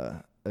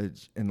 And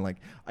like,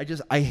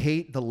 I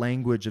hate the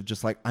language of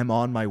just like, I'm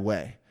on my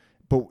way,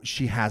 but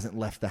she hasn't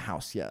left the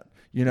house yet,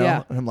 you know?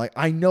 Yeah. And I'm like,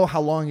 I know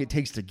how long it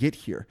takes to get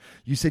here.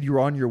 You said you were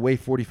on your way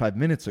 45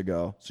 minutes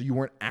ago, so you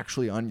weren't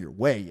actually on your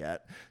way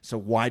yet. So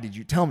why did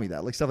you tell me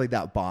that? Like stuff like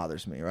that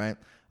bothers me, right?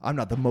 I'm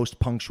not the most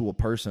punctual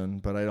person,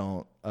 but I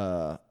don't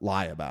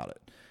lie about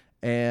it.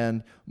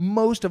 And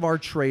most of our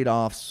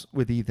trade-offs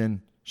with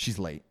Ethan, she's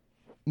late.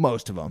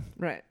 Most of them.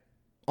 Right.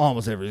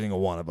 Almost every single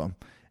one of them.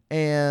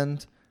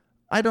 And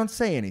I don't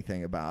say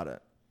anything about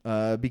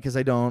it because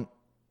I don't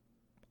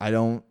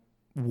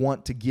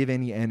want to give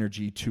any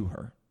energy to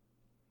her.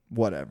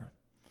 Whatever.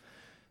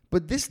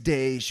 But this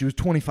day, she was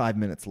 25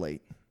 minutes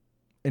late.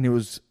 And it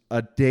was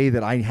a day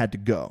that I had to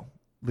go.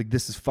 Like,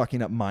 this is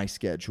fucking up my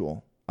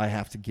schedule. I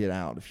have to get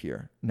out of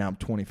here. Now I'm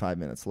 25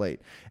 minutes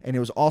late. And it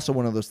was also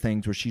one of those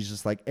things where she's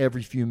just like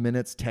every few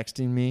minutes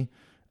texting me,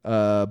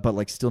 but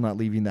like still not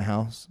leaving the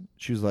house.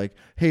 She was like,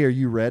 hey, are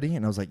you ready?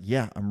 And I was like,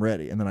 yeah, I'm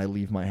ready. And then I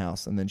leave my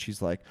house. And then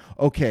she's like,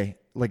 okay,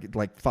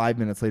 like 5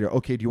 minutes later,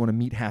 okay, do you want to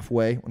meet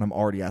halfway? When I'm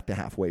already at the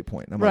halfway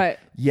point. And I'm Right. like,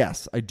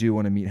 yes, I do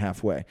want to meet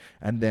halfway.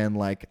 And then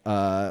like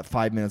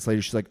 5 minutes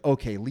later, she's like,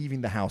 okay,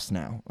 leaving the house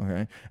now.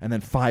 Okay. And then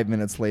 5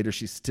 minutes later,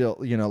 she's still,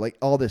 like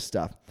all this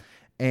stuff.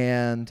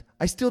 And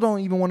I still don't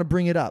even want to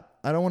bring it up.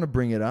 I don't want to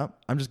bring it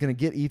up. I'm just going to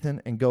get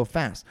Ethan and go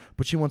fast.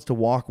 But she wants to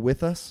walk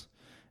with us.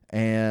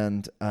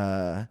 And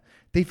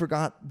they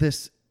forgot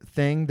this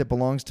thing that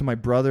belongs to my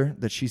brother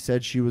that she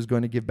said she was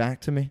going to give back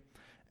to me.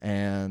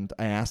 And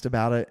I asked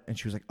about it, and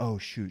she was like, oh,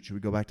 shoot, should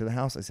we go back to the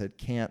house? I said,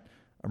 can't.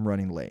 I'm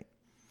running late.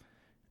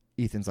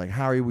 Ethan's like,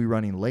 how are we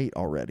running late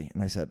already?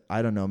 And I said,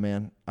 I don't know,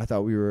 man. I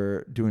thought we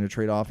were doing a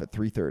trade-off at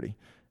 3:30.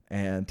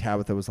 And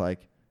Tabitha was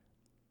like,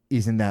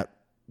 isn't that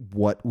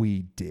what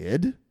we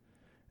did?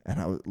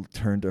 And I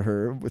turned to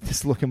her with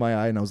this look in my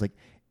eye, and I was like,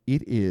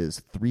 it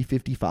is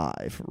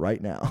 3:55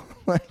 right now.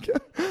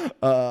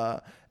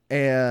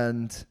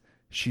 And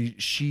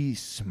she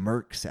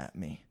smirks at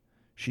me.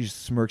 She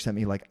smirks at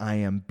me like I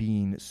am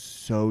being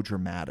so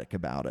dramatic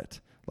about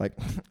it. Like,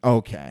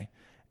 okay.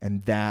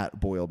 And that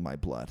boiled my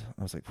blood.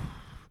 I was like,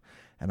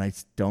 and I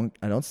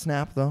don't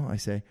snap though. I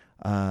say,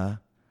 I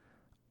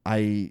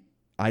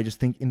just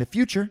think in the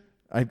future,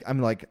 I'm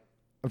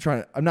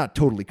not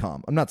totally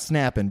calm. I'm not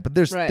snapping, but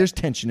there's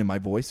tension in my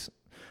voice.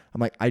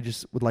 I'm like, I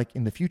just would like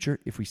in the future,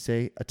 if we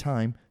say a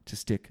time, to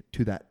stick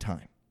to that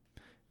time.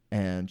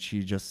 And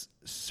she just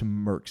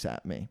smirks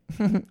at me.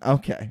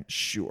 Okay,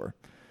 sure.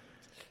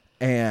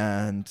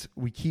 And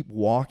we keep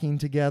walking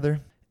together,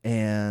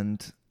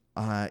 and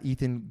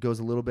Ethan goes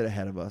a little bit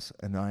ahead of us,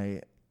 and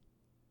I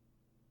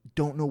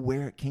don't know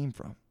where it came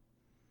from.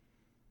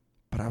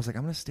 But I was like,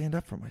 I'm going to stand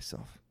up for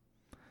myself.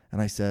 And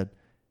I said,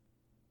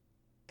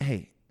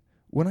 hey,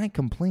 when I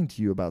complain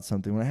to you about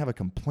something, when I have a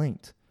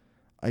complaint,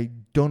 I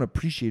don't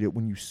appreciate it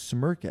when you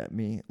smirk at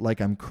me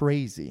like I'm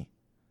crazy.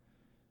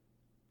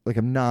 Like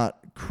I'm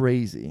not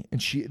crazy.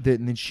 And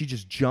then she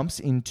just jumps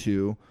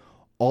into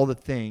all the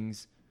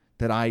things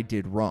that I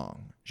did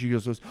wrong. She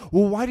goes,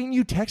 well, why didn't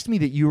you text me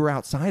that you were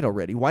outside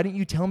already? Why didn't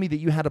you tell me that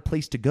you had a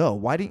place to go?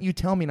 Why didn't you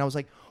tell me? And I was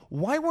like,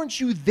 why weren't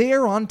you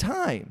there on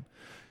time?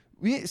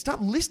 Stop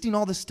listing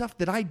all the stuff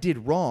that I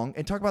did wrong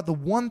and talk about the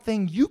one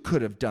thing you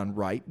could have done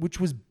right, which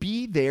was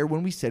be there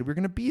when we said we were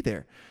going to be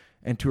there.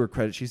 And to her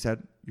credit, she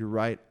said, you're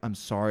right. I'm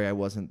sorry I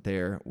wasn't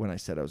there when I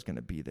said I was going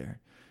to be there.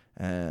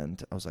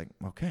 And I was like,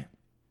 okay.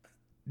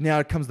 Now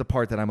it comes the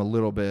part that I'm a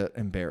little bit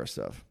embarrassed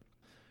of.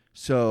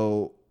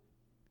 So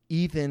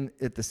Ethan,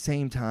 at the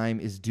same time,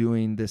 is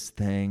doing this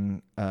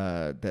thing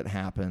that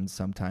happens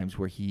sometimes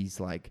where he's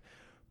like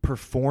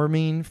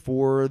performing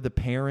for the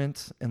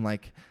parent, and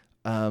like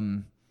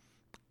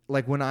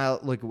when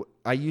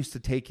I used to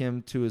take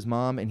him to his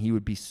mom, and he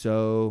would be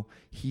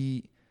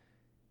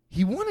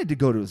he wanted to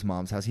go to his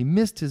mom's house. He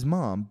missed his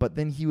mom, but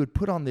then he would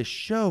put on this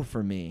show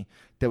for me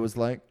that was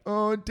like,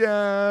 oh,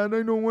 Dad,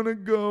 I don't want to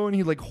go. And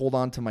he'd like hold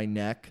on to my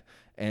neck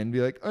and be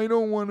like, I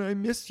don't want to, I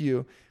miss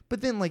you.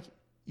 But then like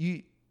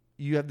you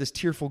have this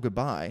tearful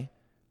goodbye.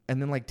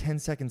 And then like 10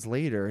 seconds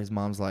later, his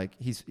mom's like,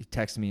 he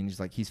texts me and he's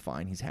like, he's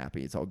fine. He's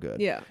happy. It's all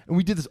good. Yeah. And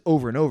we did this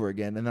over and over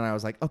again. And then I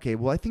was like, okay,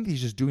 well, I think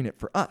he's just doing it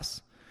for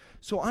us.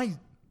 So I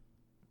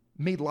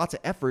made lots of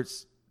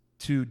efforts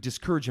to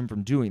discourage him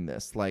from doing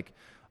this. Like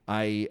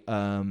I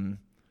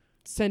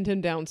send him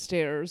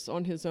downstairs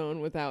on his own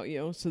without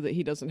you so that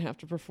he doesn't have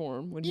to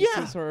perform when he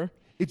sees her.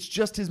 It's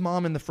just his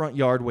mom in the front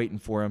yard waiting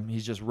for him.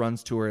 He just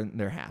runs to her and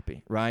they're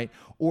happy, right?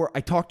 Or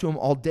I talk to him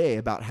all day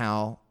about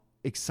how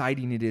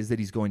exciting it is that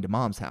he's going to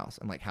mom's house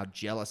and like how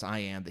jealous I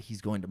am that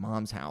he's going to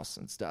mom's house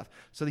and stuff,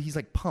 so that he's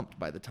like pumped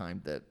by the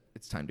time that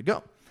it's time to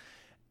go.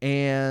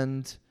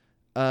 And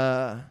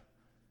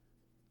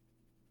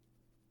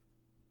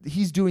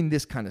he's doing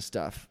this kind of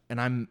stuff, and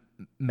I'm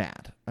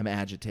mad. I'm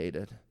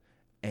agitated.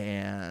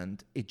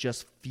 And it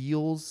just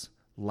feels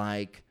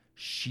like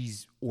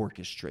she's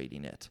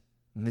orchestrating it.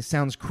 And this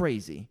sounds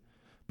crazy,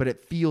 but it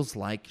feels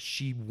like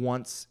she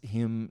wants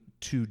him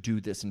to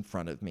do this in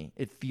front of me.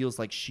 It feels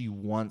like she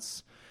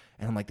wants,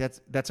 and I'm like,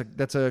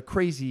 that's a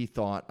crazy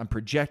thought. I'm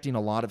projecting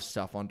a lot of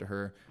stuff onto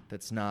her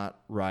that's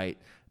not right.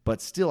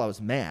 But still, I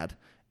was mad.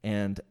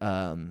 And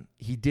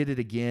he did it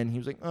again. He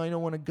was like, oh, I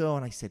don't want to go.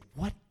 And I said,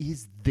 what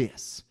is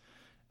this?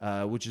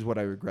 Which is what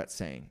I regret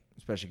saying,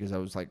 especially because I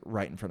was like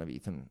right in front of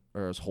Ethan,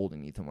 or I was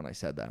holding Ethan when I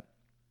said that.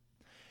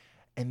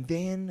 And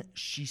then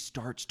she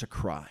starts to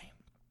cry.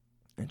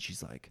 And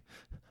she's like,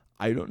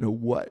 I don't know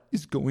what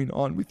is going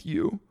on with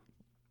you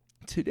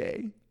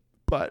today,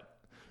 but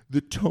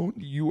the tone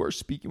you are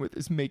speaking with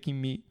is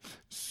making me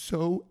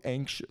so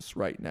anxious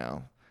right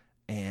now.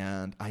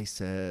 And I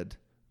said,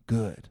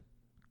 good,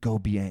 go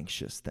be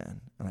anxious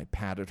then. And I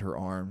patted her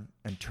arm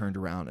and turned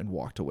around and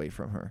walked away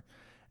from her.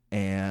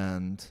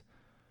 And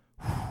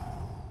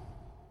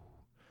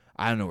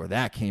I don't know where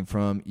that came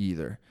from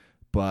either,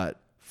 but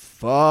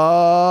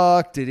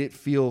fuck, did it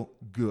feel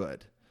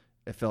good.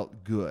 It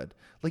felt good.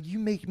 Like you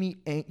make me,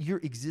 your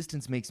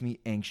existence makes me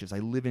anxious. I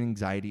live in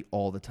anxiety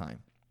all the time.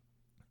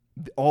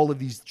 All of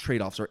these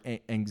trade-offs are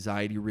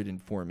anxiety ridden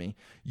for me.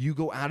 You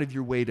go out of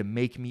your way to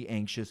make me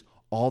anxious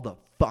all the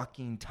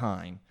fucking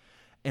time.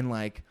 And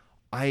like,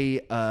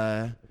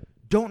 I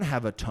don't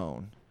have a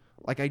tone.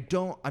 Like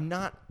I'm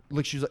not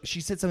like,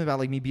 she said something about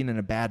like me being in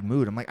a bad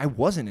mood. I'm like, I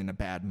wasn't in a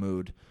bad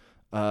mood.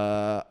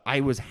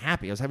 I was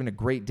happy. I was having a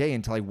great day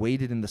until I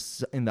waited in the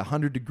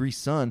 100-degree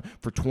sun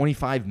for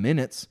 25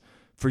 minutes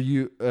for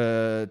you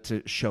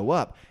to show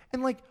up.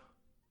 And like,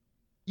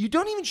 you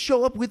don't even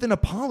show up with an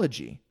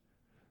apology.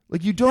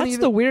 Like you don't. That's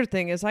the weird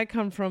thing is I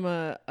come from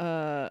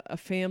a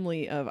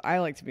family of, I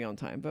like to be on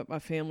time, but my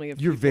family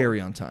of You're people,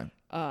 very on time.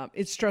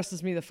 It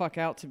stresses me the fuck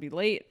out to be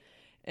late.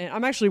 And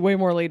I'm actually way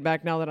more laid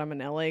back now that I'm in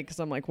LA because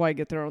I'm like, why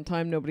get there on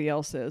time? Nobody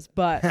else is.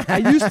 But I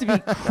used to be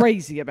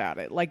crazy about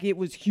it. Like it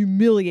was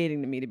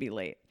humiliating to me to be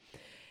late.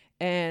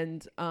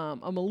 And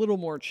I'm a little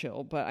more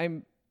chill, but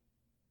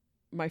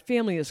my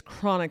family is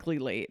chronically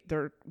late.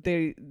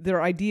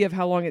 Their idea of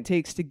how long it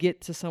takes to get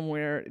to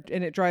somewhere,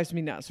 and it drives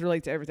me nuts. They're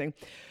late to everything.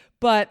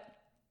 But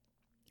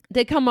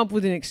they come up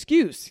with an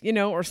excuse,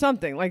 or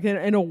something, like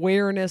an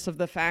awareness of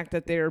the fact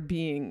that they're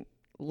being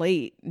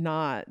late,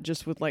 not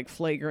just with like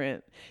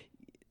flagrant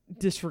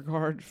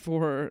disregard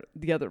for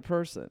the other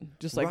person.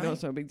 Just like, no,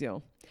 it's no big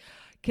deal.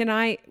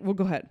 Well,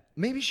 go ahead.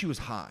 Maybe she was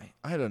high.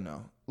 I don't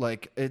know.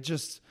 Like it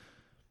just,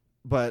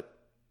 but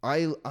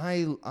I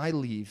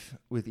leave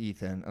with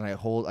Ethan and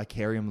I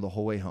carry him the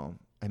whole way home.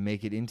 I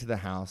make it into the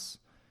house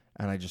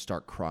and I just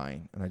start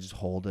crying and I just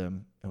hold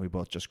him and we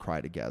both just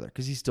cry together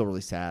because he's still really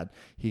sad.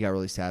 He got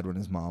really sad when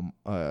his mom,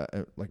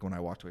 like when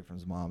I walked away from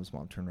his mom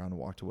turned around and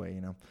walked away,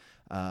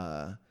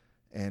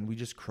 and we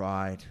just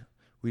cried.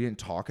 We didn't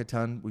talk a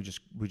ton. We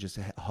just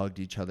hugged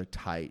each other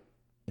tight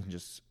and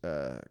just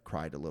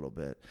cried a little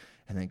bit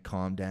and then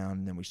calmed down.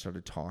 And then we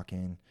started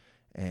talking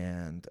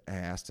and I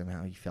asked him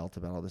how he felt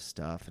about all this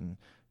stuff and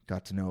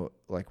got to know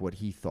like what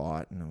he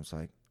thought. And I was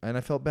like, and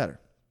I felt better.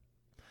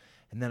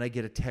 And then I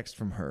get a text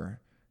from her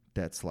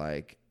that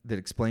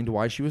explained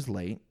why she was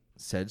late,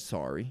 said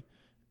sorry,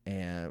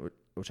 and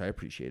which I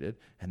appreciated,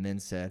 and then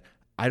said,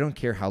 I don't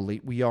care how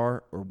late we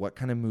are or what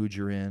kind of mood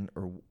you're in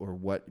or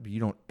what, you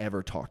don't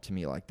ever talk to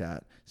me like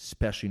that,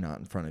 especially not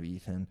in front of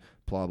Ethan,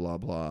 blah, blah,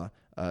 blah.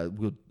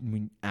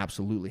 We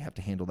absolutely have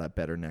to handle that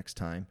better next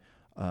time.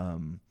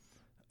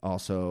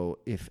 Also,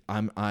 if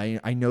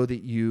I know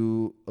that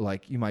you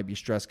might be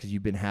stressed because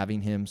you've been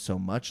having him so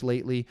much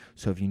lately.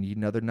 So if you need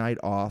another night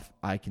off,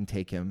 I can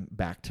take him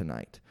back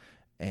tonight.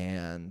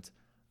 And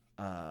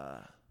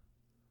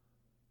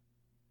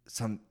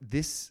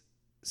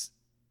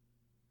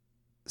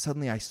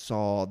suddenly I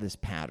saw this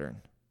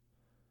pattern.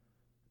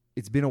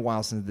 It's been a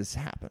while since this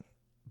happened,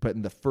 but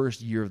in the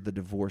first year of the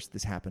divorce,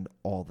 this happened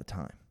all the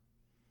time.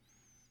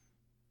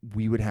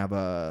 We would have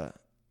an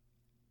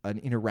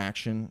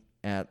interaction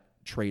at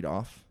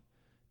trade-off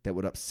that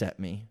would upset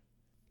me,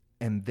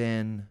 and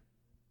then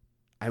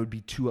I would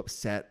be too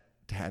upset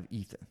to have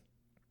Ethan.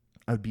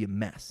 I would be a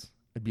mess.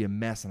 I'd be a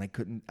mess, and I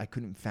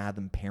couldn't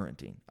fathom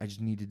parenting. I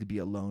just needed to be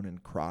alone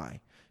and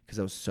cry because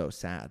I was so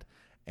sad.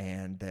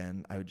 And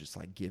then I would just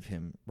like give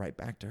him right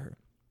back to her.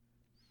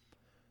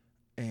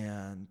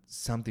 And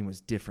something was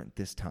different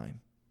this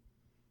time.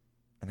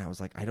 And I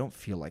was like, I don't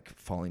feel like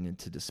falling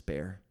into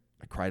despair.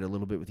 I cried a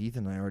little bit with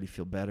Ethan and I already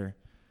feel better.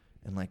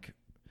 And like,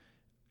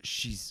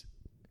 she's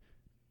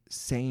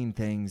saying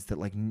things that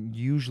like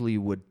usually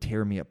would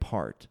tear me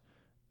apart.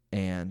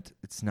 And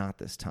it's not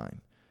this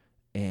time.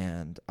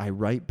 And I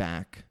write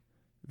back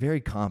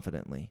very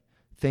confidently,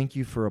 thank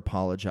you for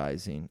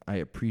apologizing. I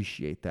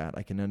appreciate that.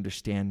 I can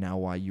understand now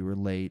why you were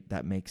late.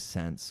 That makes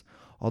sense.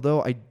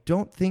 Although I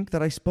don't think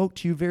that I spoke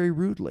to you very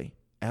rudely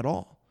at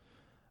all.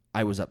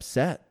 I was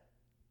upset,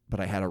 but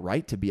I had a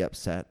right to be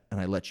upset, and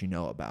I let you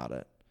know about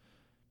it.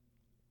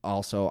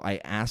 Also,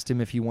 I asked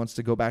him if he wants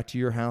to go back to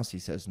your house. He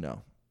says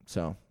no.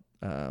 So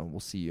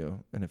we'll see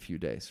you in a few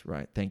days,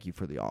 right? Thank you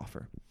for the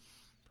offer.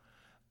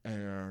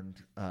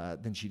 And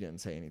then she didn't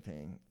say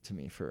anything to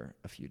me for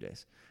a few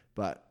days.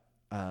 But,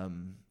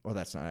 well,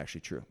 that's not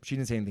actually true. She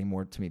didn't say anything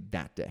more to me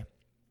that day.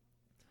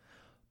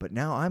 But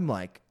now I'm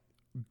like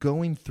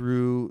going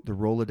through the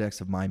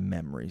Rolodex of my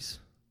memories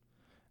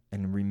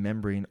and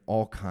remembering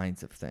all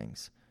kinds of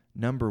things.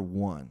 Number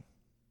one,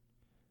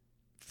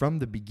 from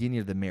the beginning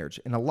of the marriage,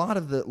 and a lot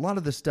of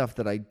the stuff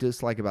that I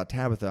dislike about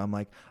Tabitha, I'm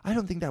like, I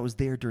don't think that was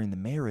there during the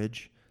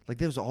marriage. Like,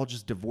 that was all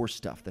just divorce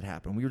stuff that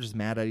happened. We were just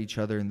mad at each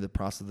other in the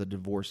process of the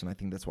divorce, and I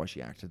think that's why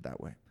she acted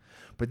that way.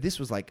 But this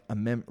was like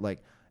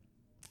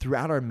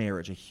throughout our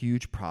marriage, a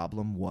huge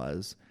problem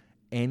was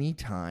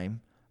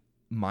anytime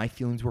my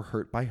feelings were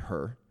hurt by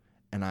her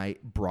and I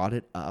brought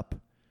it up,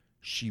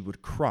 she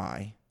would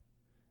cry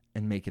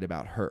and make it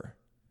about her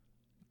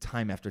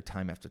time after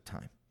time after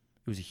time.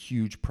 It was a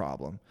huge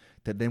problem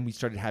that then we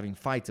started having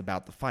fights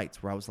about the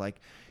fights where I was like,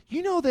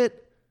 you know that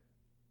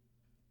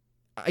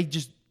I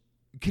just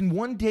can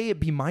one day it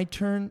be my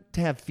turn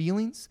to have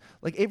feelings?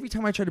 Like every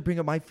time I try to bring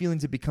up my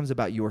feelings, it becomes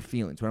about your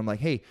feelings. When I'm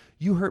like, hey,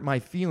 you hurt my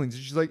feelings.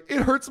 And she's like,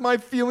 it hurts my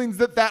feelings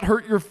that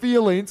hurt your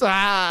feelings.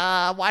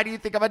 Why do you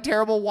think I'm a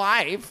terrible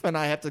wife? And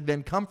I have to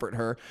then comfort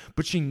her.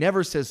 But she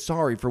never says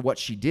sorry for what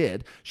she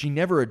did. She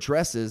never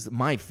addresses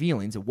my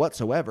feelings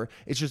whatsoever.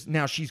 It's just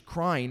now she's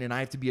crying and I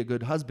have to be a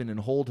good husband and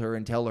hold her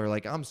and tell her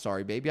like, I'm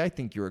sorry, baby. I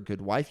think you're a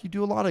good wife. You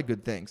do a lot of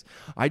good things.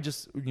 I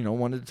just,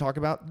 wanted to talk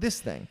about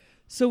this thing.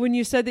 So when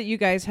you said that you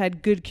guys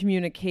had good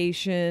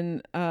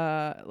communication,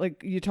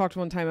 like you talked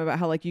one time about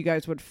how like you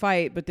guys would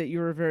fight, but that you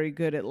were very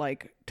good at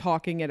like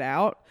talking it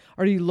out.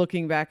 Are you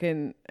looking back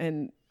and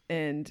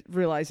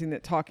realizing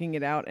that talking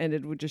it out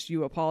ended with just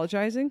you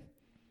apologizing?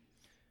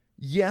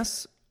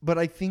 Yes, but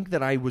I think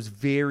that I was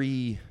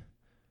very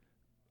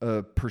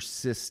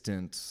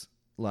persistent.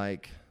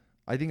 Like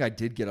I think I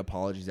did get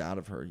apologies out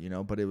of her,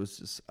 but it was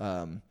just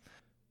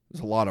it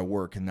was a lot of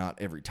work and not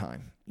every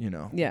time,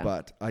 Yeah.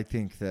 But I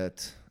think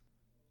that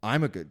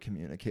I'm a good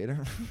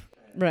communicator.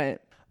 Right.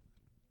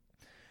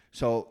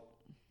 So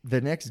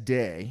the next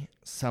day,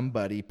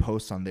 somebody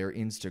posts on their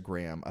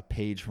Instagram a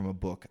page from a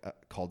book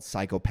called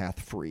Psychopath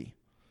Free.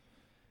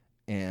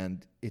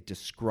 And it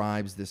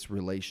describes this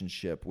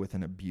relationship with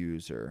an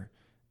abuser.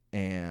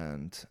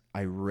 And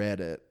I read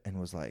it and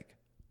was like,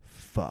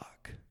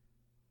 fuck.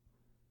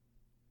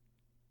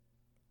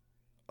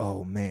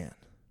 Oh, man.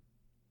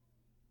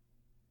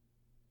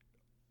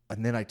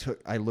 And then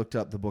I looked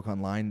up the book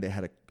online. They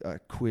had a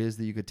quiz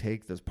that you could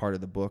take that's part of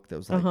the book that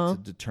was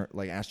like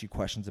to ask you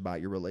questions about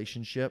your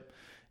relationship,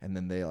 and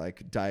then they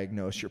like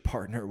diagnose your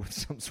partner with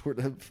some sort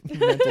of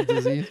mental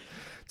disease.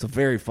 It's a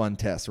very fun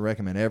test. I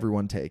recommend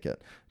everyone take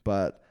it.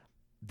 But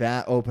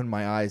that opened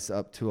my eyes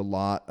up to a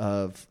lot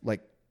of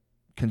like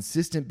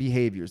consistent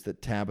behaviors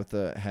that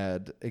Tabitha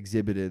had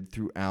exhibited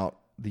throughout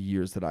the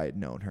years that I had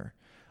known her.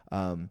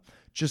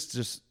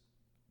 Just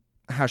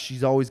how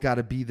she's always got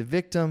to be the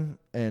victim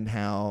and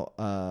how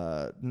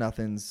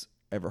nothing's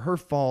ever her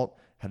fault,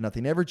 how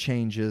nothing ever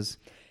changes,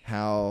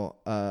 how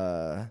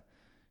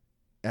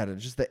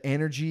just the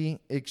energy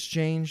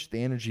exchange,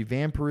 the energy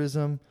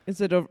vampirism.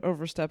 Is it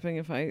overstepping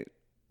if I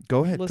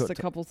go ahead list a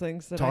couple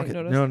things that talk I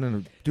noticed?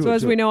 No. Do so it,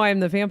 as do we it. know, I am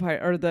the vampire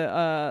or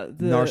the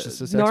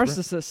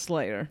narcissist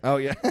slayer. Oh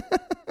yeah.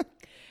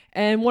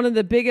 And one of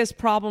the biggest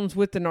problems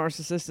with the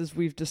narcissist, as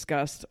we've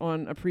discussed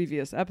on a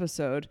previous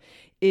episode,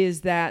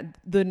 is that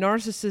the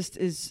narcissist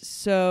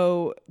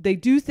they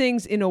do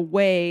things in a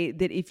way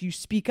that if you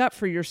speak up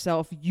for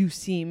yourself, you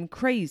seem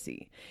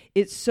crazy.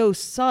 It's so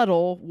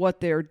subtle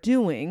what they're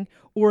doing,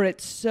 or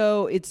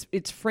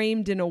it's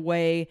framed in a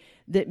way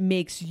that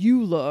makes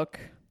you look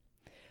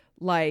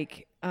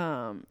like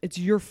it's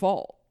your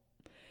fault.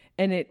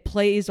 And it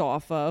plays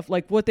off of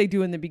like what they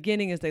do in the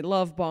beginning is they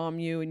love bomb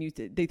you and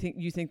they think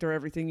you think they're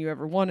everything you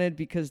ever wanted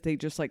because they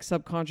just like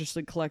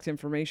subconsciously collect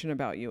information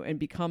about you and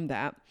become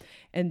that.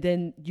 And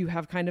then you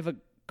have kind of a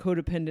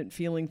codependent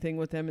feeling thing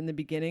with them in the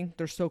beginning.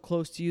 They're so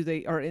close to you,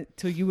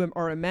 till you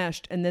are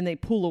enmeshed, and then they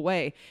pull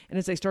away. And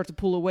as they start to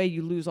pull away,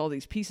 you lose all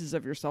these pieces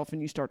of yourself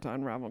and you start to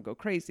unravel and go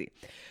crazy.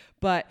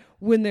 But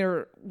when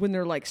they're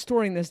like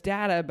storing this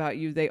data about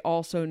you, they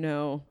also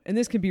know, and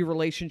this can be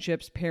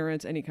relationships,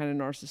 parents, any kind of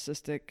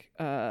narcissistic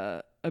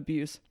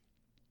abuse.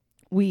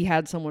 We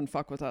had someone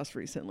fuck with us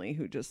recently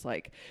who just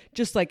like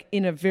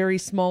in a very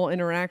small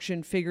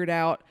interaction figured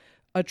out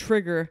a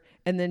trigger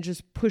and then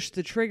just pushed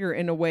the trigger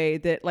in a way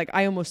that like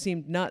I almost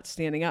seemed nuts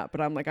standing up, but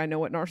I'm like, I know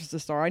what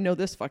narcissists are. I know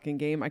this fucking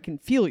game. I can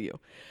feel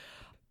you.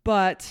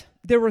 But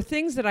there were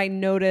things that I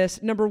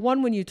noticed. Number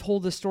one, when you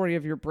told the story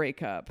of your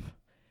breakup,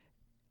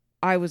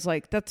 I was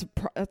like, that's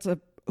a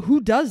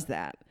who does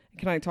that?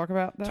 Can I talk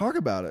about that? Talk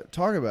about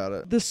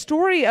it. The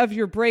story of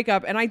your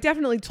breakup, and I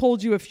definitely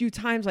told you a few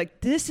times, like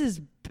this is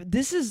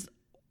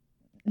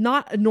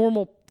not a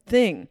normal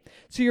thing.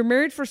 So you're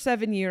married for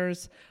 7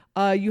 years.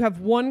 You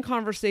have one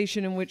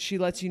conversation in which she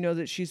lets you know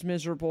that she's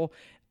miserable.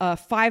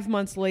 5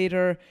 months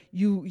later,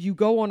 you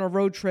go on a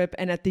road trip,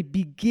 and at the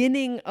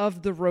beginning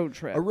of the road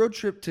trip, a road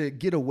trip to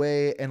get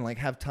away and like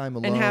have time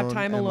alone,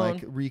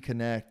 like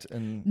reconnect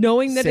and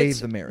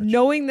save the marriage.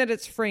 Knowing that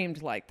it's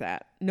framed like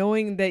that,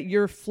 knowing that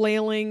you're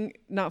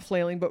not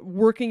flailing, but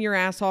working your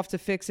ass off to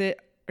fix it.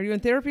 Are you in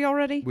therapy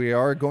already? We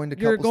are going to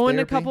couples therapy. You're going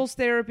to couples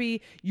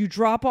therapy. You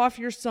drop off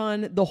your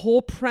son. The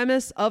whole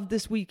premise of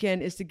this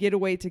weekend is to get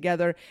away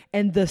together.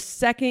 And the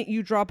second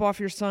you drop off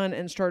your son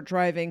and start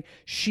driving,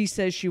 she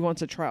says she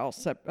wants a trial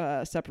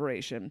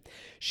separation.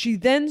 She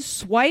then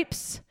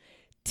swipes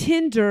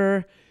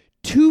Tinder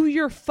to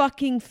your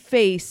fucking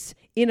face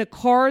in a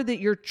car that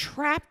you're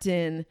trapped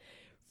in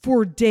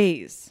for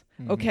days.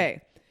 Mm-hmm.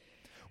 Okay.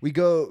 We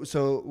go,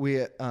 so we,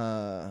 it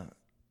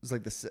was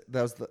like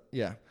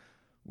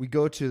we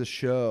go to the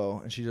show,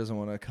 and she doesn't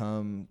want to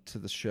come to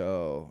the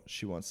show.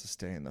 She wants to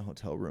stay in the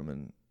hotel room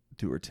and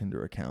do her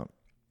Tinder account.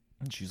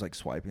 And she's like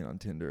swiping on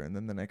Tinder. And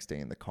then the next day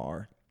in the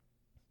car,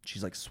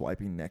 she's like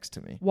swiping next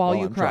to me while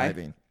you I'm cry.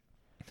 Driving.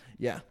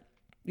 Yeah.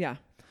 Yeah.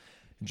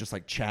 And just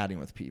like chatting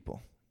with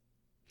people.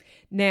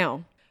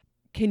 Now,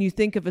 can you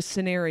think of a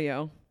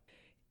scenario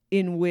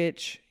in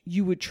which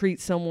you would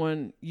treat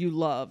someone you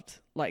loved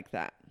like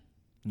that.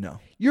 No.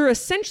 You're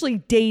essentially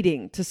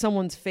dating to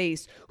someone's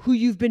face who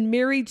you've been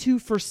married to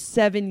for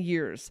 7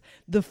 years,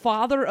 the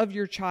father of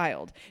your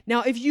child.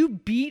 Now, if you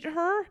beat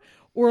her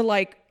or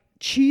like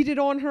cheated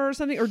on her or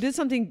something, or did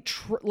something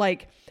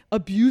like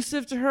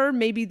abusive to her,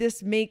 maybe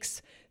this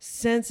makes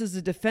sense as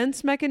a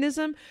defense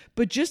mechanism.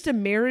 But just a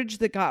marriage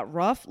that got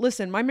rough.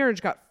 Listen, my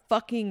marriage got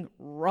fucking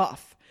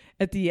rough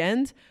at the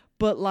end,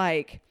 but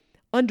like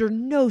under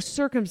no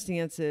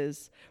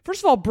circumstances.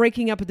 First of all,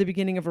 breaking up at the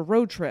beginning of a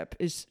road trip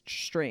is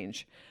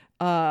strange,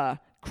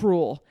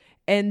 cruel.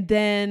 And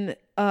then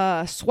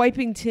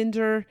swiping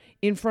Tinder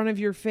in front of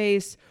your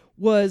face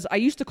was, I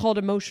used to call it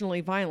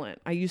emotionally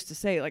violent. I used to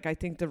say, like, I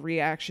think the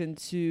reaction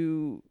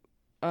to,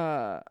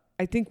 I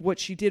think what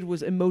she did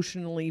was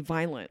emotionally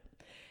violent.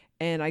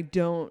 And I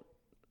don't,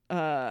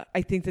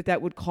 I think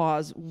that would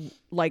cause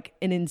like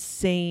an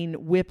insane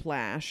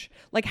whiplash.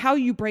 Like how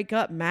you break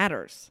up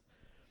matters.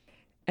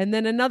 And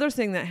then another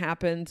thing that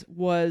happened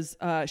was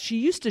she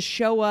used to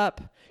show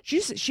up.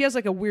 She has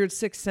like a weird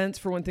sixth sense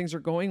for when things are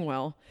going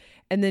well.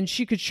 And then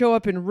she could show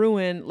up and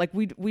ruin, like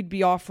we'd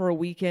be off for a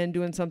weekend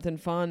doing something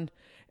fun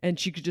and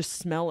she could just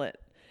smell it.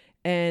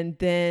 And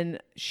then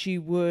she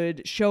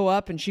would show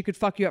up and she could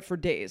fuck you up for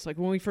days. Like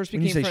when we first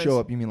became friends. When you say show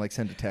up, you mean like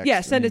send a text?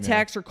 Yeah, send a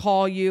text or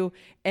call you.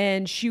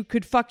 And she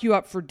could fuck you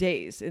up for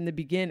days in the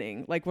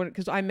beginning. Like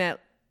because I met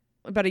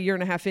about 1.5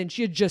 years in,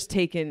 she had just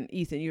taken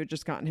Ethan. You had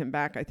just gotten him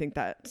back, I think,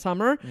 that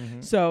summer. Mm-hmm.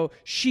 So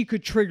she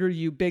could trigger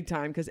you big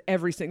time because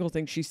every single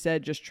thing she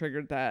said just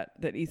triggered that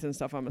Ethan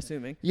stuff, I'm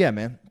assuming. Yeah,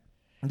 man.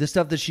 The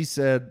stuff that she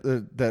said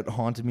that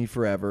haunted me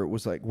forever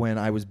was like when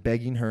I was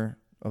begging her,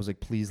 I was like,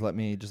 please let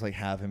me just like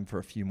have him for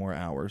a few more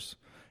hours.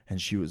 And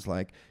she was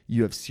like,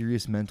 you have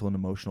serious mental and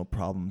emotional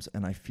problems,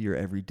 and I fear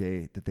every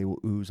day that they will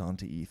ooze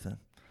onto Ethan.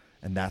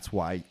 And that's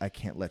why I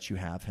can't let you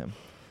have him.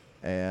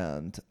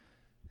 And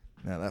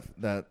now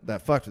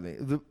that fucked with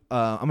me.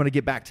 I'm going to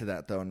get back to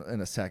that, though,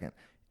 in a second.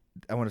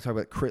 I want to talk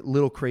about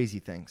little crazy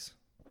things.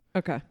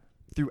 Okay.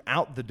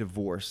 Throughout the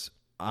divorce,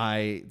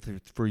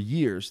 for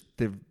years,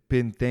 there have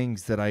been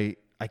things that I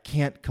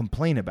can't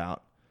complain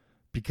about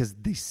because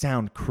they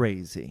sound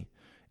crazy.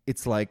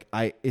 It's like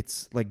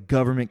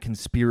government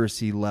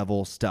conspiracy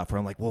level stuff where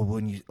I'm like, well,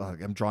 when you,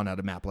 I'm drawing out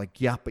a map, like,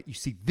 yeah, but you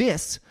see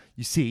this,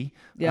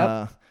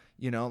 yep.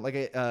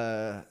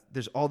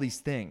 There's all these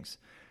things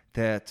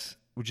that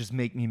would just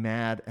make me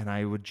mad. And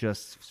I would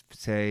just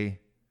say,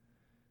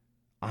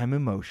 I'm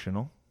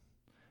emotional.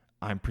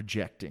 I'm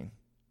projecting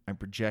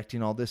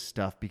all this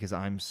stuff because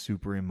I'm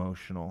super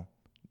emotional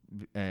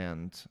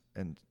and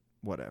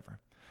whatever.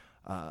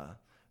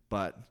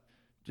 But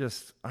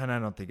and I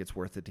don't think it's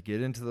worth it to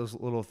get into those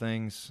little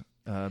things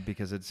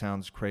because it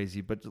sounds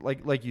crazy. But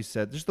like you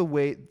said, just the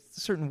way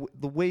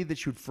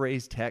that you would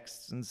phrase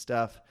texts and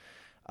stuff.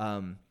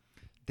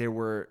 There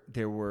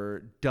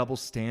were double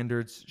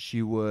standards.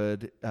 She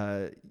would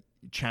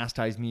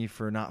chastise me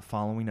for not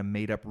following a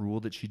made up rule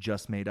that she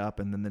just made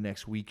up, and then the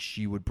next week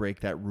she would break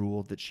that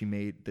rule that she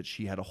made, that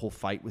she had a whole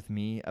fight with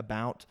me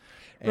about.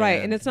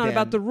 Right, and it's not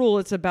about the rule,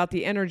 it's about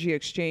the energy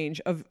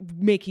exchange of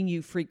making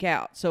you freak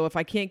out. So if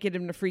I can't get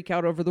him to freak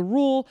out over the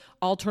rule,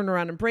 I'll turn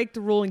around and break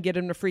the rule and get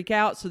him to freak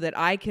out so that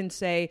I can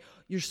say,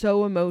 you're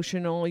so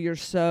emotional, you're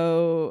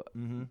so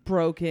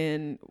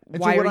broken,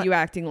 why are you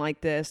acting like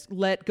this?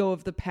 Let go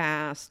of the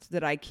past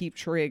that I keep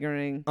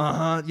triggering.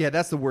 Yeah,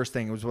 that's the worst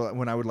thing. It was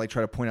when I would like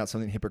try to point out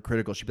something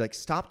hypocritical. She'd be like,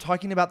 stop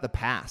talking about the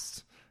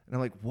past. And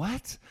I'm like,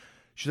 what?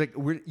 She's like,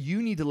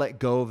 you need to let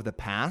go of the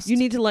past. You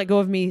need to let go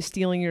of me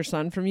stealing your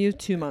son from you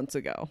 2 months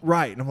ago.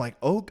 Right. And I'm like,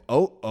 oh,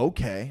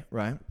 okay.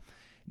 Right.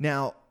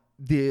 Now,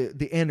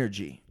 the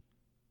energy.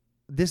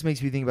 This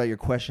makes me think about your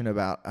question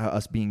about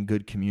us being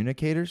good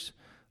communicators.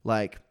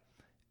 Like,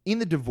 in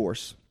the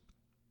divorce,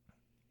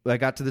 I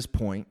got to this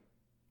point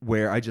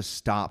where I just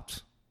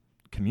stopped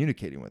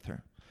communicating with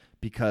her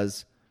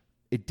because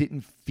it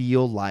didn't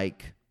feel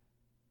good.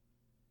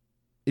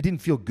 It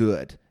didn't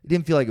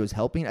feel like it was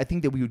helping. I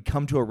think that we would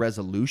come to a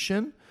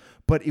resolution,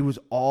 but we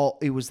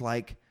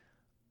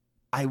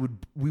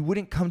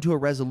wouldn't come to a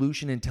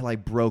resolution until I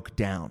broke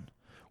down.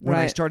 When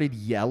I started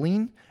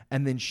yelling,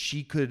 and then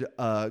she could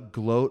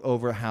gloat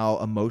over how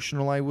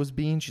emotional I was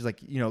being. She's like,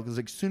 because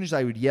like, as soon as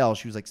I would yell,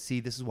 she was like, see,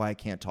 this is why I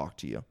can't talk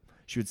to you.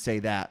 She would say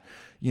that,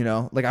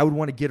 like I would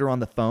want to get her on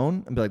the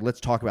phone and be like,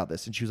 let's talk about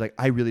this. And she was like,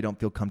 I really don't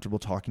feel comfortable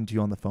talking to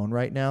you on the phone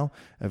right now.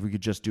 If we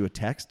could just do a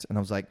text. And I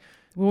was like,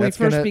 when that's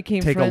we first gonna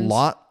became take friends,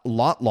 a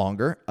lot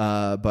longer.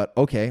 But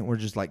okay, we're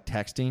just like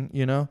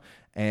texting,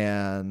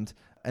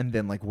 and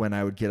then like when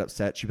I would get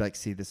upset, she'd be like,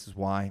 see, this is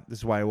why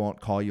I won't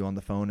call you on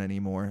the phone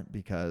anymore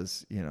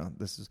because,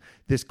 this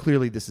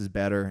is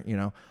better,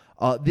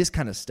 this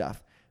kind of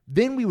stuff.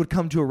 Then we would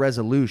come to a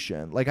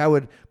resolution. Like I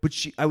would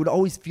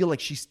always feel like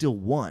she still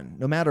won.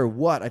 No matter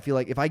what, I feel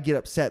like if I get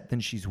upset, then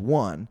she's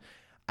won.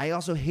 I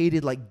also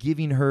hated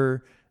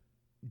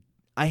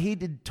I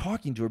hated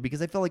talking to her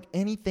because I felt like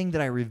anything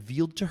that I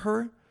revealed to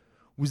her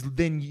was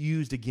then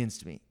used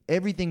against me.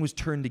 Everything was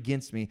turned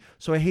against me.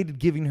 So I hated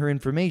giving her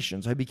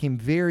information. So I became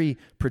very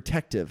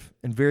protective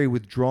and very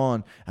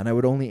withdrawn, and I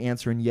would only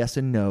answer in yes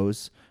and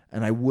no's.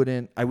 And I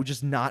would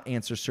just not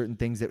answer certain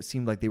things that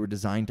seemed like they were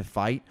designed to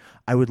fight.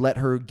 I would let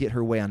her get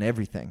her way on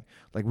everything.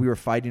 Like we were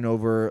fighting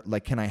over,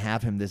 like, can I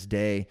have him this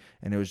day?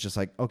 And it was just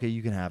like, okay,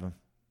 you can have him.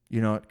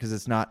 You know, because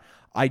it's not,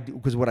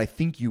 because what I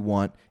think you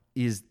want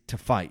is to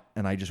fight,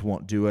 and I just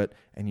won't do it.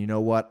 And you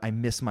know what? I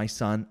miss my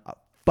son a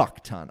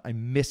fuck ton. I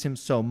miss him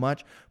so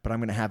much, but I'm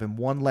going to have him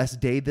one less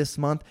day this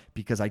month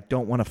because I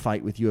don't want to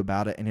fight with you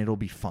about it, and it'll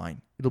be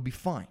fine. It'll be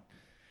fine.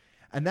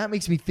 And that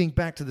makes me think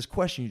back to this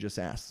question you just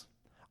asked.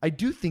 I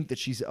do think that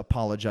she's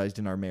apologized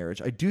in our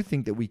marriage. I do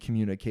think that we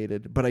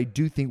communicated, but I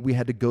do think we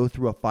had to go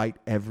through a fight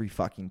every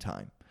fucking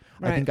time.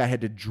 Right. I think I had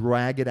to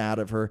drag it out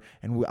of her,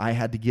 and I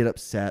had to get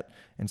upset.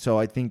 And so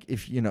I think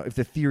if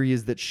the theory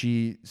is that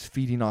she's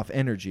feeding off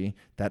energy,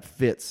 that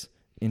fits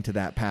into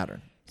that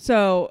pattern.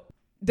 So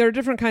there are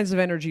different kinds of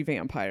energy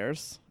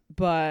vampires,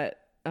 but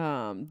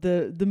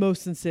the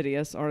most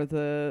insidious are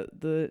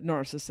the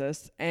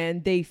narcissists,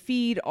 and they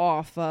feed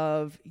off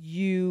of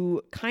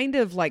you kind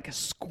of like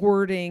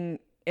squirting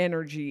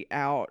energy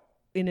out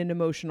in an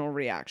emotional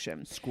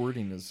reaction.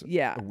 Squirting is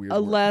a weird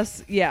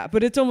word.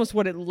 But it's almost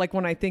what it, like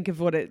when I think of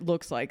what it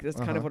looks like, that's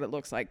kind of what it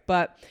looks like.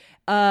 But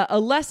a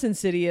less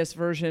insidious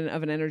version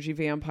of an energy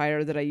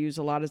vampire that I use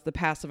a lot is the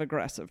passive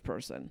aggressive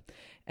person.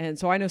 And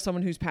so I know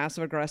someone who's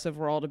passive aggressive.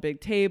 We're all at a big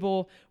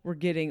table, we're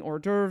getting hors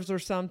d'oeuvres or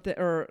something,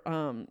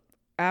 or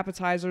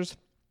appetizers.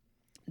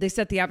 They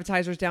set the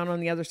appetizers down on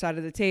the other side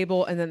of the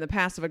table, and then the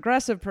passive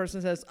aggressive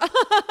person says,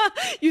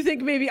 you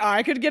think maybe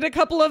I could get a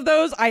couple of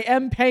those? I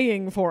am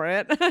paying for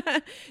it.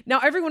 Now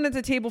everyone at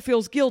the table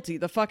feels guilty.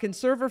 The fucking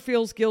server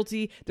feels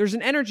guilty. There's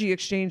an energy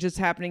exchange that's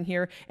happening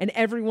here, and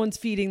everyone's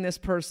feeding this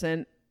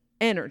person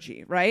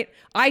energy, right?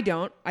 I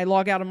don't. I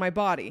log out of my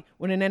body.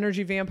 When an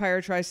energy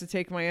vampire tries to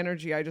take my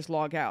energy, I just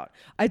log out.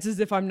 It's as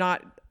if I'm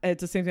not.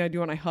 It's the same thing I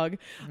do when I hug.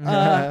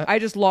 I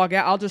just log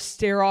out. I'll just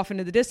stare off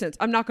into the distance.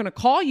 I'm not going to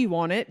call you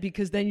on it,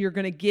 because then you're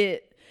going to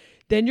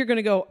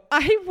go,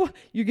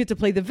 you get to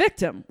play the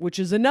victim, which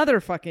is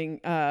another fucking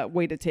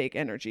way to take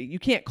energy. You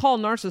can't call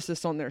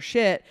narcissists on their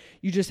shit.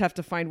 You just have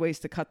to find ways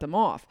to cut them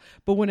off.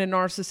 But when a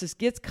narcissist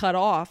gets cut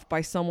off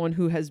by someone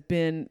who has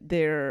been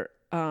their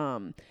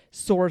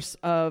source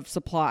of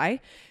supply,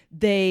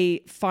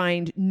 they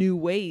find new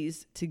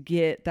ways to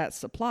get that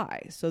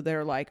supply. So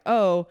they're like,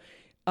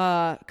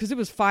 because it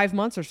was 5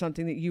 months or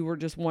something that you were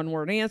just one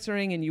word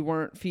answering and you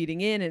weren't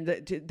feeding in,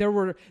 and there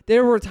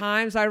were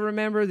times I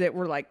remember that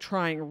were like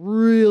trying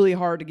really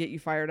hard to get you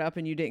fired up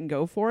and you didn't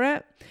go for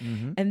it.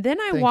 Mm-hmm. And then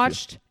I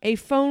watched a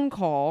phone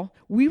call.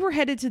 We were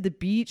headed to the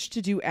beach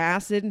to do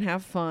acid and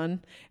have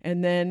fun,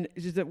 and then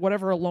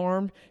whatever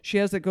alarm she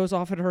has that goes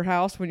off at her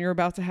house when you're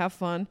about to have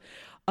fun,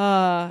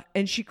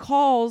 and she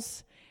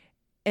calls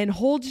and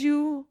holds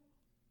you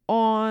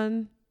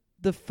on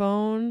the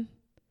phone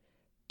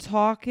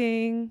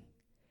talking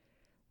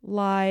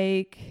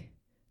like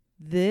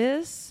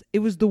this. It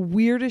was the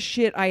weirdest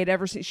shit I had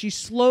ever seen. She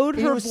slowed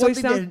her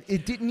voice down.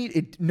 It didn't need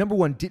it. Number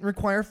one, didn't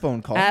require a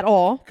phone call at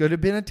all. Could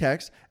have been a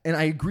text, and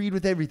I agreed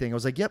with everything. I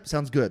was like, "Yep,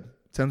 sounds good.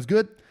 Sounds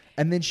good."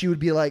 And then she would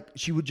be like,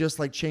 she would just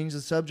like change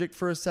the subject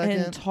for a second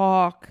and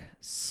talk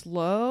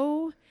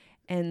slow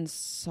and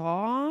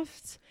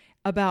soft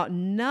about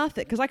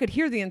nothing, because I could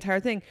hear the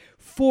entire thing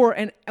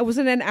it was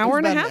an hour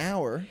and a half. An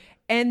hour.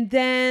 And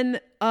then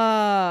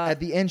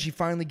at the end, she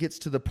finally gets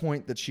to the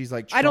point that she's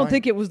like, I don't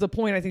think it was the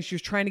point. I think she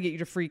was trying to get you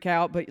to freak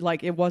out, but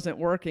like it wasn't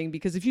working,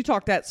 because if you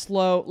talk that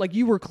slow, like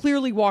you were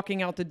clearly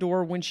walking out the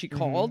door when she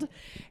called.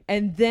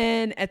 And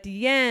then at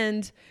the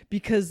end,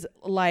 because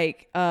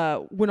like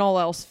when all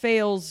else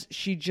fails,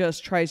 she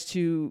just tries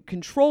to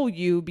control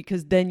you,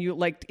 because then you,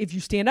 like, if you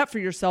stand up for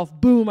yourself,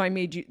 boom, I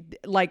made you,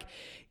 like,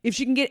 if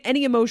she can get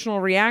any emotional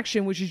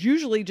reaction, which is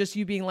usually just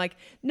you being like,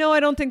 no, I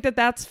don't think that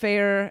that's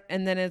fair.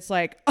 And then it's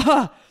like,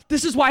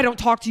 this is why I don't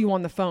talk to you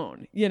on the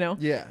phone, you know?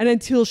 Yeah. And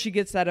until she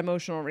gets that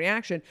emotional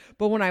reaction.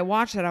 But when I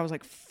watched that, I was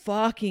like,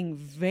 fucking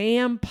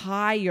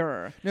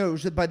vampire. No, it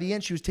was by the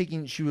end, she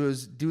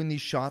was doing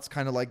these shots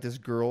kind of like this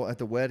girl at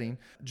the wedding,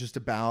 just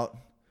about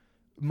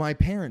my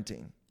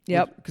parenting.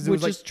 Yep.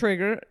 Which is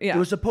trigger. Yeah. It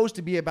was supposed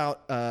to be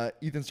about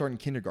Ethan starting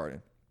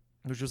kindergarten,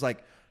 which was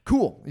like,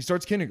 cool, he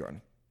starts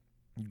kindergarten.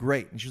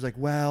 Great. And she was like,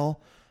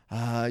 well,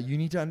 you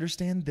need to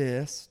understand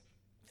this.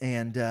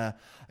 And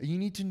you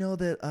need to know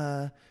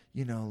that,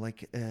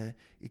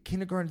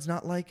 kindergarten's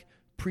not like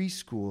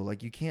preschool.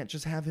 Like, you can't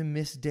just have him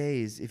miss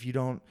days if you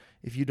don't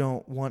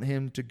want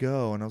him to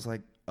go. And I was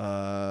like,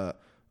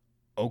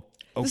 okay.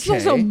 This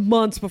is also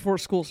months before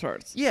school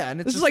starts. Yeah. And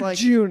it's this is just like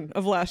June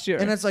of last year.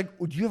 And it's like,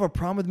 do you have a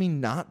problem with me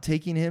not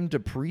taking him to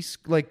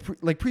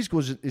preschool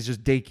is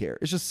just daycare.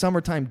 It's just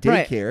summertime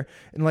daycare. Right.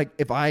 And like,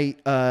 if I,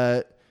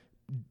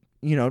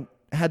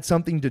 had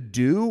something to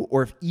do,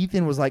 or if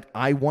Ethan was like,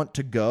 I want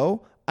to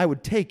go, I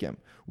would take him.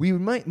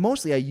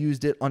 Mostly I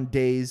used it on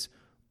days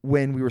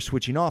when we were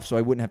switching off, so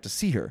I wouldn't have to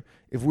see her.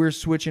 If we're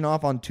switching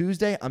off on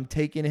Tuesday, I'm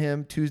taking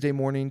him Tuesday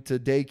morning to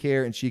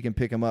daycare and she can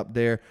pick him up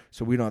there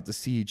so we don't have to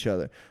see each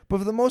other. But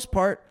for the most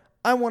part,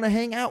 I want to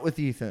hang out with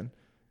Ethan.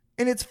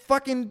 And it's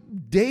fucking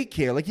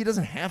daycare. Like, he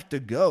doesn't have to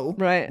go.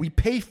 Right. We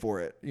pay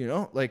for it, you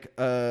know? Like,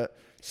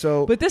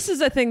 so. But this is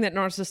a thing that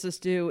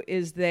narcissists do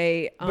is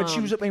they But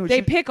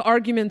pick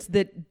arguments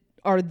that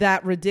are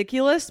that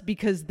ridiculous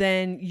because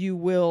then you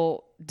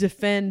will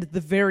defend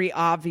the very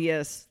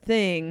obvious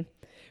thing,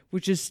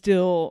 which is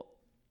still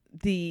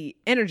the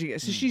energy.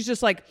 So she's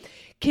just like,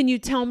 can you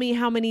tell me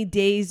how many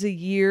days a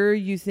year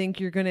you think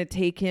you're going to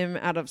take him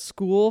out of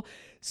school?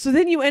 So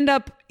then you end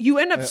up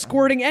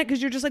squirting at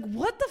because you're just like,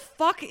 what the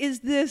fuck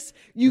is this?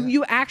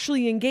 You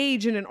actually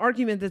engage in an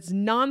argument that's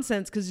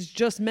nonsense because it's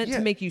just meant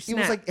to make you snap. It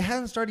was like, it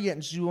hadn't started yet,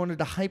 and she wanted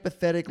to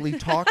hypothetically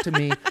talk to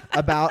me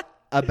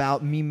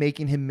about me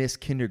making him miss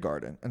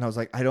kindergarten. And I was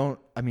like, I don't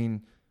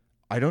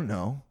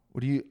know.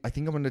 I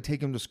think I'm going to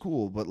take him to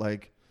school, but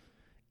like,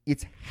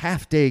 it's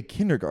half day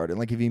kindergarten.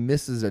 Like, if he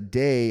misses a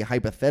day,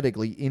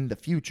 hypothetically, in the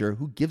future,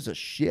 who gives a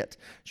shit?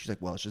 She's like,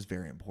 well, it's just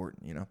very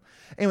important, you know?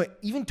 Anyway,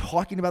 even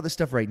talking about this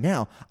stuff right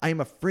now, I am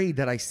afraid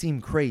that I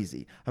seem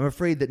crazy. I'm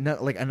afraid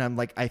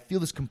that I feel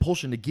this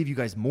compulsion to give you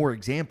guys more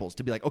examples,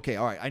 to be like, okay,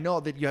 all right, I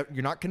know that you're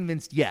not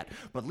convinced yet,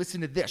 but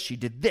listen to this. She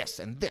did this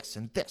and this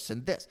and this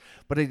and this.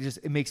 But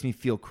it makes me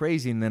feel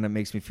crazy, and then it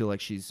makes me feel like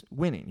she's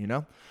winning, you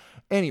know?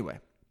 Anyway,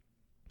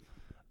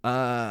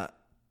 I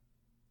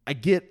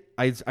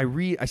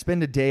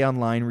spend a day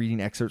online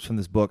reading excerpts from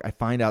this book. I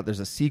find out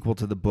there's a sequel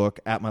to the book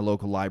at my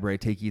local library. I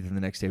take Ethan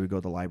the next day. We go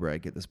to the library. I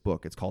get this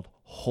book. It's called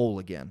Whole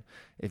Again.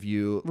 If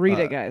you read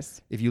it,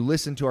 guys. If you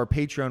listen to our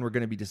Patreon, we're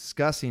going to be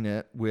discussing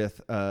it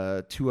with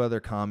two other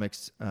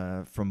comics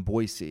from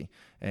Boise,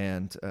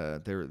 and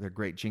they're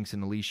great. Jinx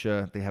and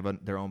Alicia. They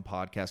have their own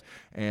podcast,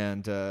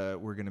 and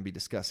we're going to be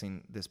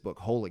discussing this book,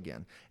 Whole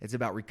Again. It's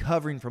about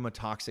recovering from a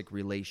toxic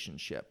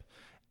relationship,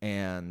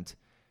 and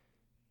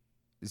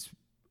it's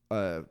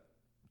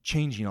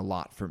changing a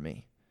lot for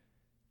me.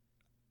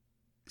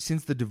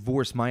 Since the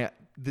divorce,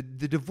 the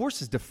divorce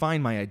has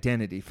defined my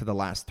identity for the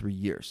last 3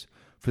 years.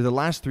 For the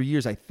last 3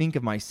 years, I think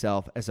of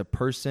myself as a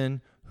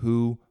person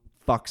who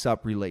fucks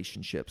up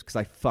relationships because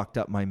I fucked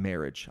up my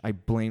marriage. I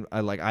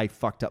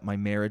fucked up my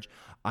marriage.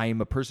 I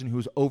am a person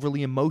who's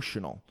overly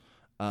emotional.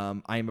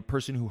 I am a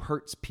person who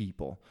hurts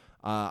people.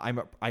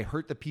 I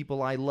hurt the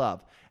people I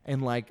love.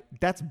 And like,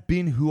 that's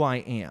been who I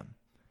am.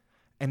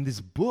 And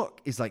this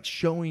book is like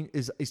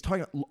is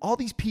talking about all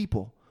these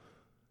people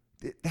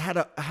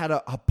that had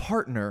a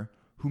partner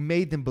who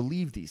made them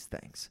believe these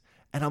things.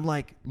 And I'm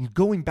like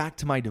going back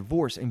to my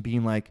divorce and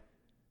being like,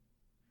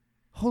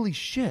 holy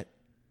shit.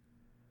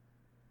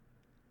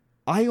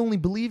 I only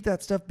believed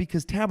that stuff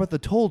because Tabitha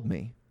told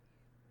me.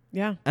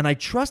 Yeah. And I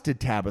trusted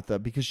Tabitha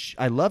because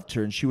I loved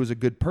her and she was a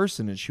good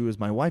person and she was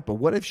my wife. But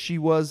what if she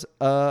was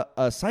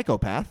a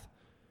psychopath?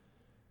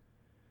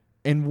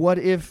 And what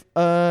if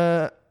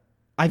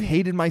I've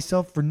hated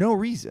myself for no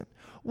reason?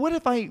 What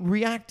if I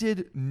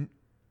reacted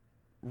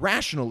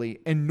rationally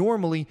and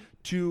normally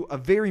to a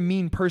very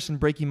mean person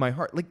breaking my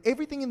heart? Like,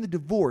 everything in the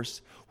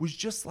divorce was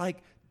just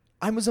like,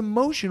 I was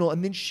emotional,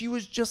 and then she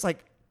was just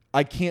like,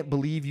 I can't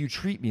believe you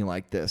treat me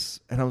like this.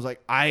 And I was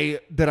like,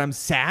 that I'm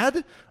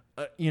sad,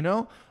 you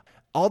know?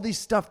 All these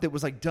stuff that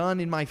was like done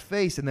in my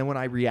face, and then when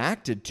I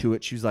reacted to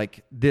it, she was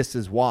like, this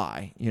is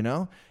why, you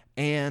know?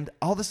 And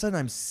all of a sudden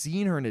I'm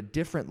seeing her in a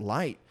different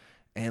light.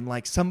 And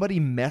like, somebody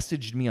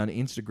messaged me on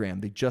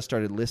Instagram. They just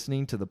started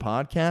listening to the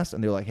podcast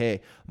and they're like, hey,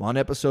 I'm on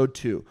episode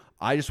 2.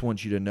 I just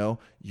want you to know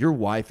your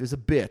wife is a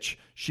bitch.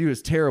 She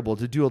was terrible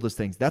to do all those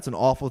things. That's an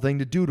awful thing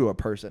to do to a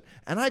person.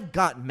 And I've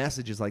gotten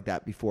messages like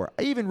that before.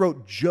 I even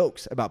wrote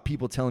jokes about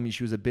people telling me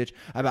she was a bitch,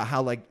 about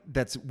how like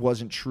that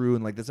wasn't true.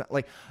 And like, that's not,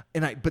 like,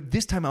 but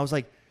this time I was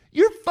like,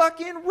 you're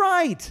fucking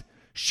right.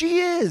 She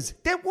is.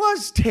 That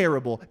was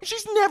terrible. And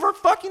she's never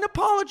fucking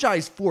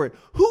apologized for it.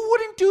 Who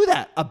wouldn't do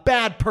that? A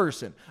bad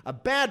person.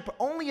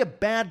 Only a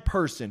bad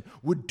person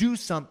would do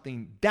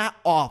something that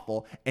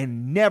awful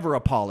and never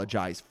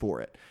apologize for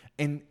it.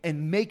 And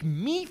make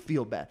me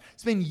feel bad.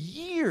 Spend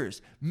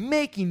years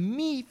making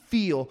me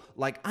feel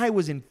like I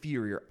was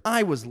inferior.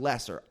 I was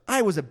lesser.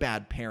 I was a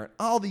bad parent.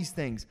 All these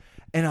things.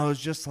 And I was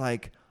just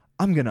like,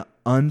 I'm going to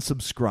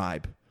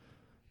unsubscribe.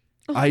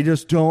 I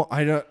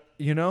don't.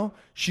 You know,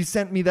 she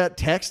sent me that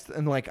text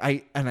and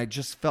I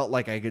just felt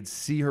like I could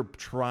see her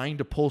trying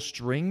to pull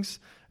strings.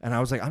 And I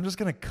was like, I'm just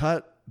going to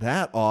cut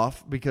that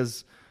off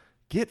because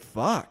get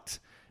fucked.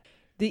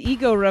 The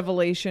ego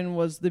revelation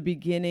was the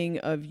beginning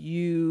of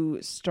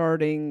you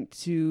starting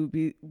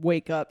to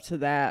wake up to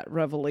that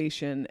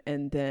revelation.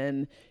 And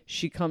then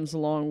she comes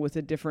along with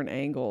a different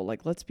angle.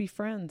 Like, let's be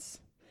friends.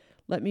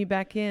 Let me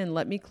back in.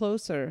 Let me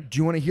closer. Do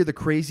you want to hear the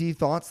crazy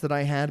thoughts that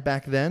I had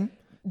back then?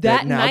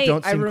 That now night,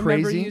 don't seem I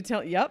remember crazy? you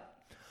tell. Yep.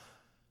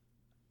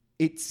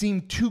 It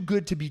seemed too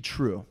good to be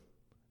true,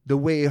 the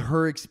way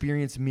her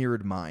experience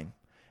mirrored mine.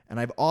 And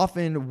I've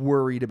often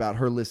worried about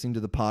her listening to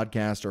the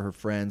podcast or her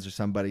friends or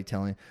somebody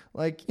telling,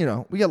 like, you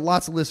know, we got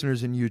lots of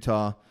listeners in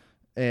Utah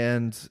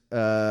and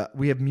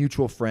we have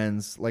mutual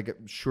friends. Like,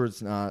 I'm sure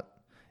it's not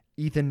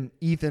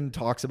Ethan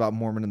talks about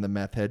Mormon and the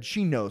meth head.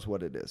 She knows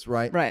what it is,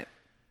 right? Right.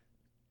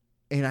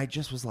 And I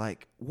just was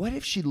like, what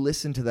if she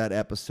listened to that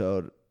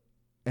episode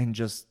and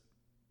just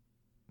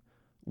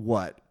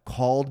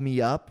called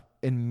me up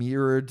and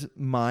mirrored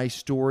my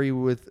story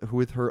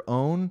with her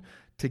own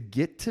to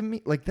get to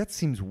me? Like, that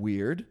seems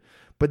weird.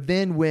 But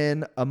then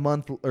when a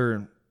month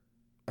or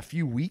a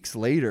few weeks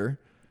later,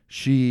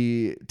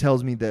 she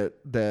tells me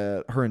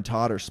that her and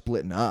Todd are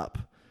splitting up,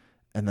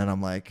 and then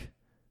I'm like,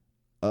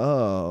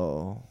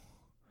 oh,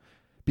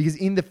 because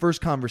in the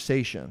first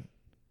conversation,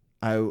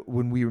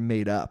 when we were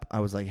made up, I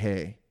was like,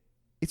 hey,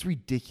 it's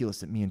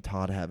ridiculous that me and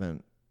Todd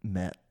haven't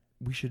met.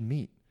 We should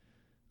meet.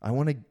 I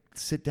want to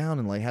sit down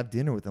and like have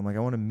dinner with him. Like, I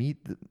want to meet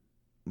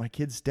my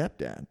kid's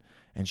stepdad.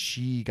 And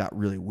she got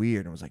really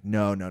weird and was like,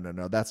 no,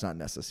 that's not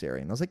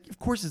necessary. And I was like, of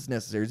course it's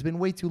necessary. It's been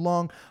way too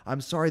long.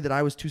 I'm sorry that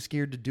I was too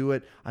scared to do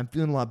it. I'm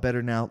feeling a lot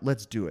better now.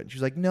 Let's do it. And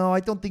she's like, no,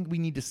 I don't think we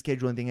need to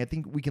schedule anything. I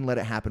think we can let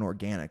it happen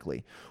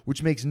organically,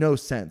 which makes no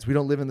sense. We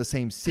don't live in the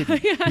same city.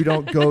 We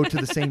don't go to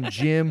the same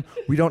gym.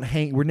 We don't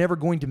hang. We're never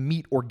going to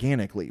meet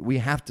organically. We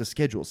have to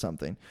schedule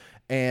something.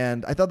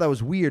 And I thought that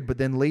was weird. But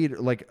then later,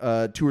 like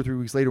 2 or 3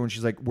 weeks later, when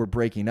she's like, we're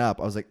breaking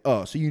up, I was like,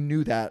 oh, so you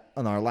knew that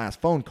on our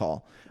last phone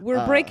call.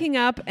 We're breaking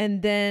up,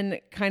 and then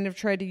kind of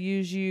tried to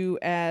use you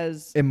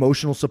as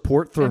emotional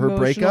support for her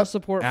breakup. Emotional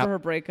support for her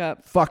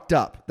breakup. Fucked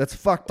up. That's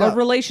fucked up. A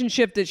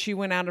relationship that she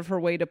went out of her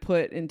way to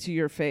put into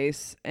your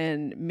face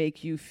and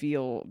make you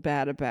feel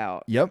bad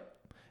about. Yep.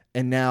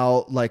 And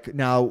now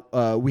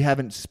we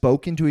haven't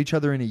spoken to each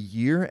other in a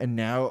year, and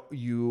now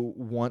you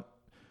want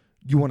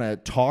to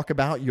talk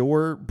about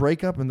your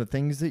breakup and the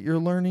things that you're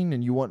learning,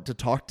 and you want to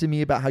talk to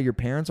me about how your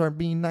parents aren't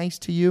being nice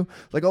to you.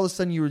 Like, all of a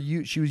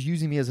sudden she was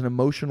using me as an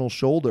emotional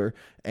shoulder,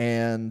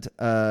 and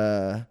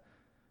I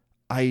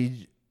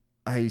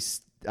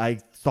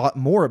thought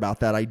more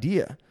about that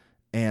idea,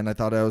 and I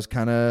thought I was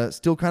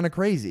still kind of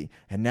crazy.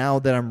 And now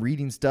that I'm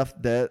reading stuff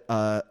that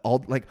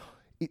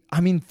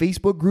I'm in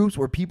Facebook groups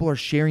where people are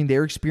sharing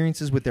their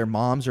experiences with their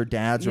moms or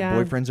dads or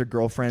boyfriends or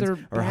girlfriends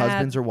or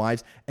husbands or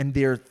wives, and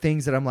there are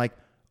things that I'm like,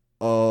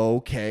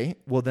 okay,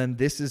 well then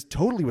this is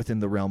totally within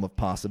the realm of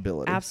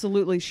possibility.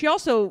 Absolutely. She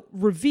also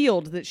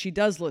revealed that she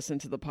does listen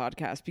to the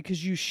podcast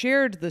because you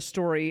shared the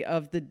story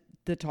of the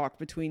talk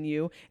between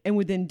you, and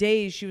within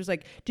days she was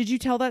like, did you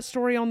tell that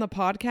story on the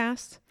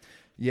podcast?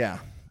 Yeah.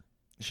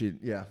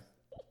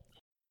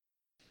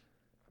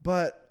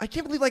 But I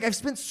can't believe, I've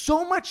spent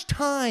so much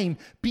time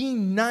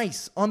being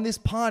nice on this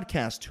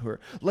podcast to her,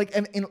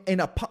 and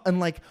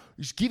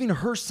just giving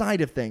her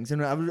side of things.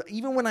 And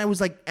even when I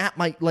was at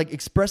my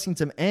expressing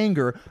some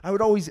anger, I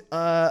would always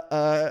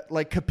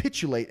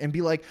capitulate and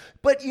be like,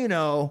 but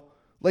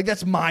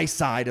that's my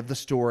side of the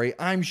story,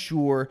 I'm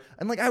sure.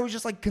 And I was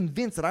just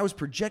convinced that I was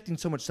projecting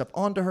so much stuff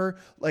onto her.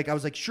 I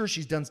was sure,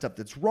 she's done stuff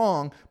that's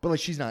wrong, but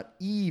she's not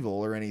evil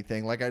or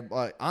anything.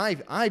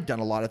 I've done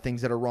a lot of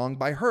things that are wrong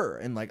by her,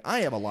 and I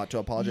have a lot to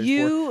apologize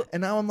for.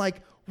 And now I'm like,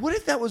 what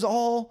if that was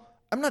all?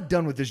 I'm not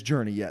done with this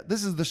journey yet.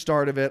 This is the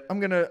start of it. I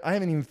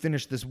haven't even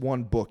finished this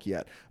one book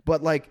yet.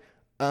 But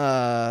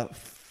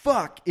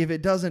fuck if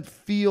it doesn't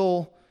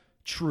feel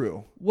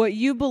true. What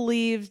you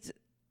believed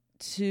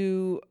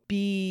to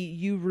be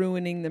you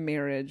ruining the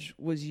marriage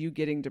was you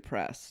getting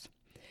depressed.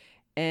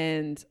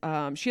 And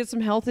she had some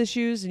health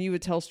issues, and you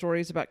would tell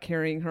stories about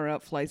carrying her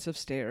up flights of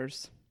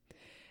stairs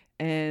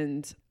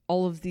and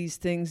all of these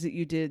things that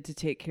you did to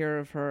take care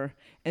of her.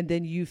 And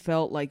then you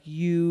felt like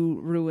you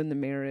ruined the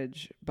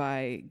marriage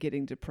by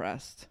getting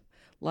depressed.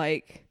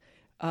 The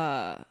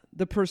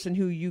person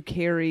who you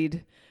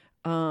carried,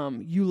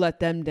 you let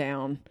them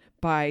down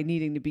by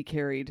needing to be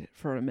carried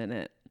for a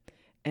minute.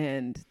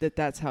 And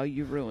that's how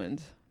you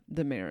ruined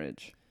the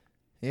marriage.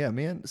 Yeah,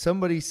 man.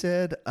 Somebody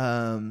said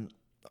that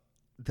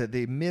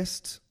they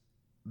missed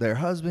their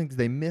husband.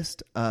 They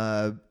missed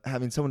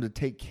having someone to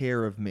take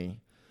care of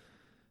me.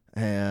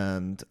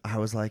 And I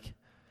was like,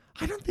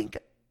 I don't think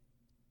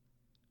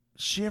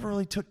she ever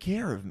really took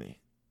care of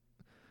me.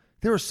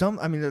 There were some,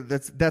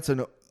 that's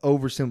an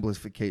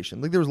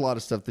oversimplification. There was a lot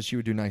of stuff that she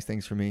would do nice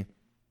things for me,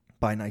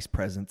 buy nice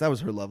presents. That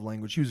was her love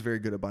language. She was very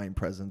good at buying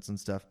presents and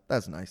stuff.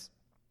 That's nice.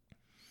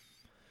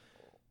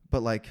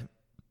 But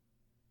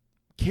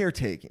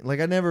caretaking,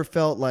 I never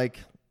felt like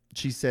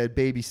she said,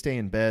 baby, stay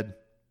in bed.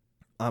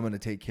 I'm going to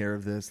take care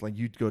of this.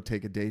 You'd go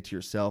take a day to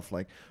yourself,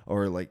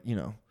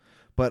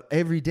 but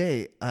every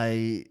day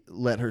I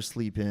let her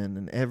sleep in,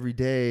 and every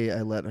day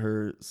I let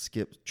her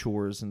skip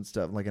chores and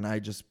stuff. And I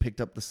just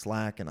picked up the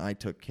slack, and I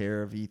took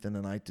care of Ethan,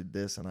 and I did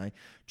this, and I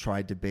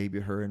tried to baby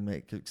her and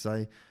make it,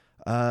 because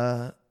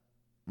I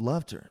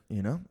loved her,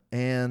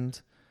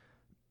 and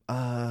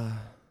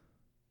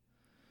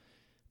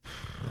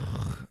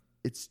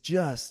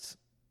it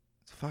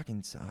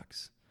fucking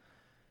sucks.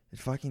 It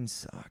fucking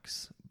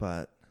sucks.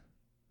 But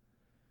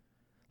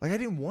I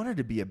didn't want her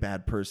to be a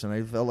bad person.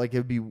 I felt like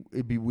it'd be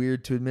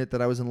weird to admit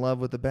that I was in love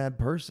with a bad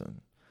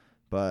person.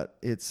 But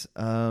it's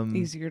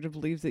easier to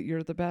believe that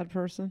you're the bad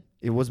person.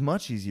 It was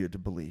much easier to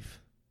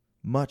believe.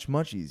 Much,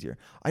 much easier.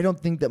 I don't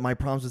think that my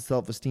problems with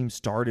self-esteem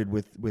started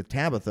with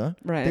Tabitha.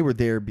 Right. They were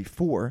there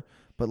before,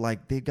 but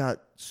like they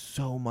got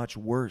so much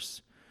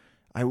worse.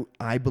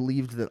 I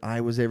believed that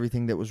I was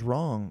everything that was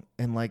wrong,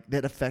 and like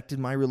that affected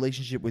my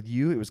relationship with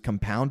you. It was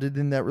compounded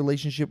in that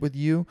relationship with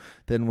you.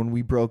 Then when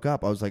we broke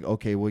up, I was like,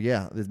 okay, well,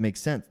 yeah, this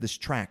makes sense. This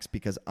tracks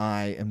because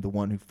I am the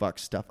one who fucks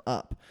stuff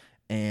up.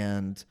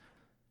 And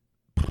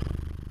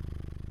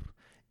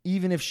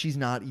even if she's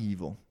not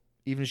evil,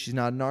 even if she's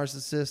not a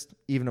narcissist,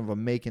 even if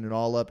I'm making it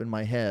all up in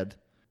my head,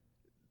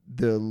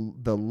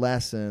 the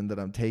lesson that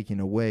I'm taking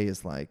away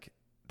is like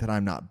that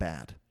I'm not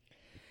bad.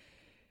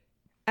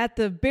 At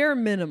the bare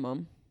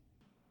minimum,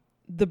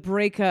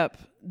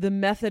 the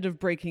method of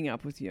breaking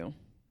up with you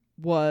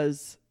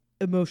was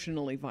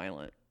emotionally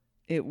violent.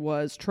 It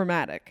was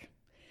traumatic.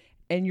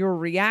 And your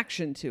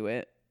reaction to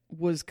it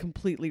was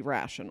completely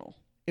rational.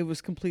 It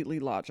was completely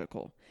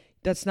logical.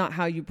 That's not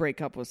how you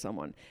break up with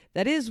someone.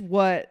 That is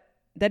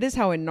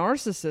how a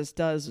narcissist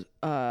does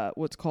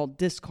what's called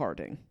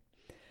discarding.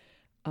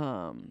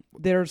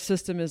 Their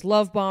system is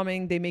love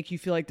bombing. They make you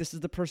feel like this is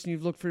the person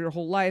you've looked for your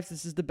whole life.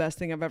 This is the best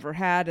thing I've ever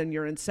had, and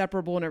you're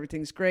inseparable and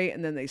everything's great.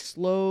 And then they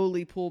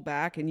slowly pull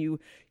back and you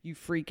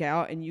freak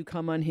out and you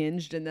come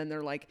unhinged. And then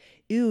they're like,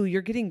 ew,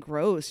 you're getting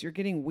gross. You're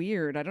getting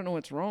weird. I don't know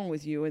what's wrong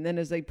with you. And then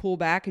as they pull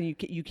back and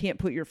you can't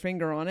put your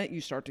finger on it,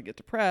 you start to get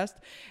depressed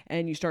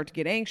and you start to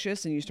get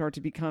anxious and you start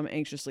to become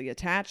anxiously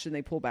attached, and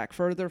they pull back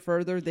further.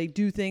 They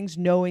do things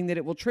knowing that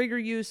it will trigger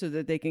you so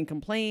that they can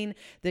complain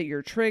that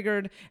you're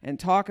triggered and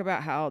talk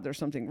about how there's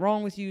something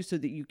wrong with you so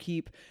that you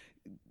keep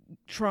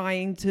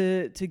trying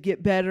to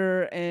get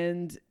better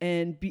and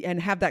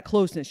have that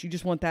closeness. You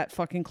just want that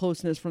fucking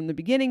closeness from the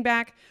beginning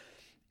back.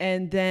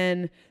 And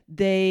then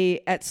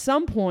they, at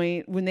some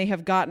point, when they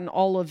have gotten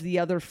all of the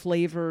other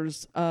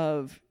flavors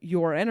of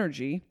your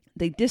energy,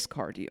 they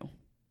discard you.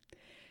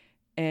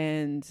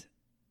 And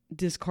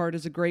discard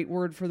is a great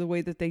word for the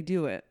way that they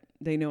do it.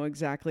 They know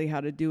exactly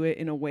how to do it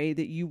in a way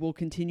that you will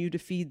continue to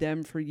feed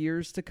them for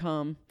years to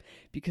come,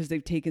 because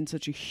they've taken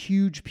such a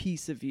huge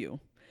piece of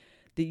you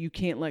that you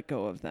can't let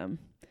go of them.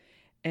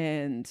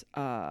 And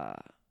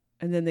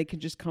then they can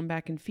just come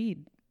back and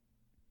feed.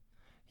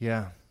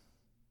 Yeah.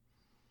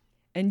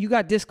 And you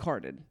got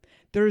discarded.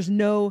 There's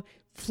no,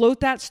 float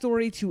that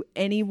story to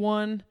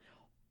anyone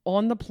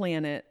on the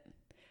planet.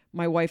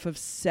 My wife of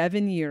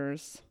 7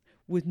 years,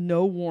 with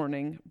no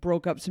warning,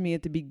 broke up to me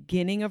at the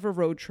beginning of a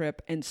road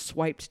trip and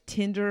swiped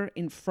Tinder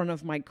in front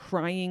of my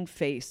crying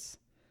face.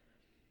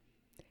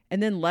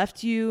 And then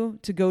left you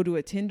to go to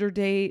a Tinder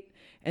date,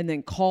 and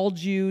then called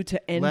you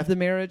to end the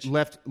marriage.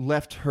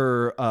 Left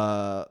her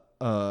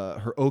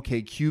her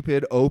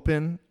OkCupid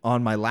open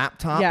on my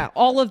laptop. Yeah,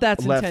 all of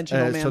that's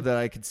intentional, man. So that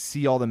I could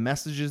see all the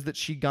messages that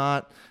she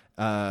got.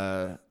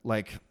 Everything.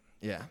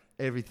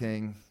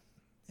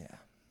 Yeah.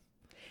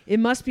 It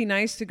must be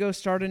nice to go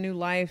start a new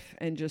life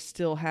and just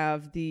still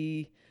have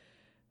the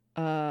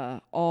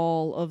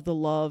all of the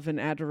love and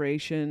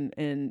adoration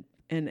and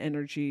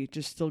energy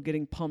just still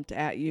getting pumped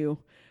at you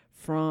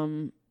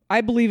from,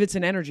 I believe it's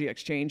an energy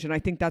exchange, and I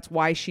think that's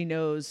why she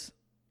knows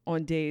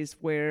on days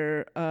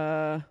where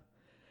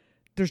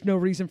there's no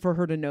reason for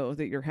her to know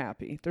that you're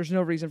happy. There's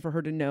no reason for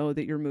her to know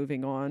that you're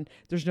moving on.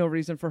 There's no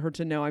reason for her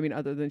to know,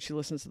 other than she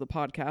listens to the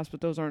podcast, but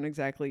those aren't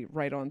exactly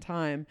right on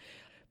time.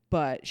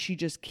 But she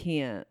just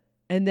can't.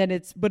 And then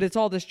it's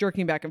all this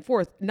jerking back and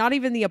forth. Not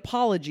even the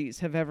apologies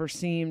have ever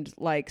seemed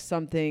like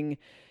something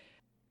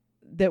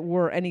that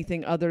were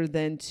anything other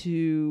than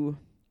to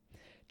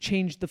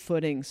change the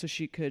footing so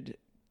she could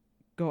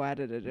go at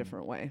it a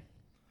different way.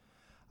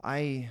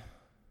 I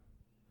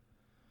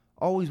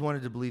always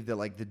wanted to believe that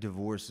like the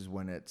divorce is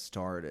when it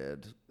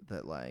started,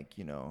 that like,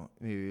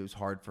 maybe it was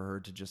hard for her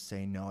to just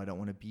say, no, I don't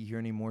want to be here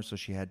anymore. So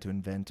she had to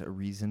invent a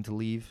reason to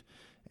leave.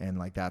 And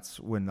like, that's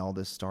when all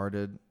this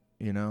started,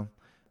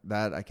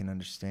 that I can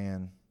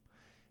understand.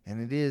 And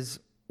it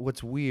is,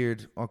 what's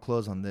weird, I'll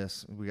close on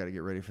this. We got to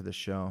get ready for this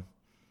show.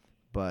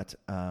 But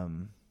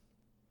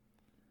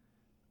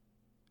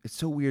it's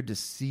so weird to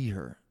see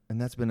her. And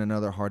that's been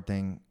another hard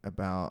thing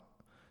about,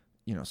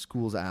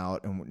 school's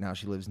out and now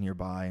she lives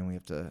nearby and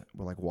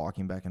we're like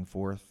walking back and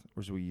forth,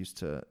 whereas we used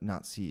to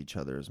not see each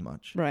other as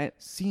much. Right.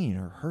 Seeing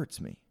her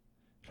hurts me.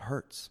 It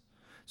hurts.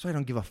 So I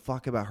don't give a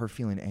fuck about her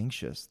feeling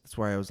anxious. That's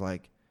why I was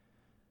like,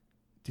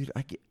 dude,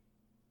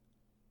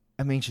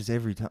 I'm anxious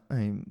every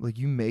time. Like,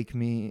 you make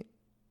me,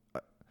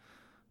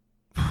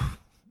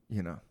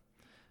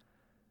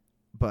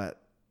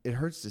 But it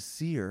hurts to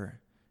see her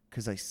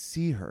because I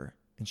see her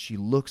and she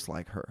looks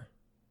like her.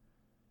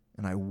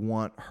 And I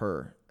want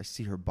her. I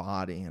see her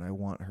body and I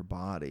want her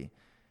body.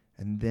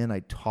 And then I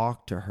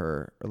talk to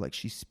her, or like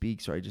she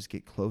speaks, or I just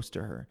get close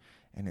to her.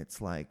 And it's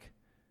like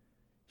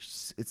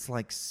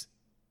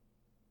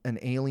an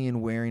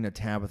alien wearing a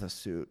Tabitha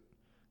suit.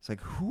 It's like,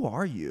 who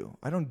are you?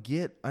 I don't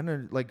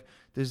like,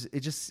 it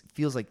just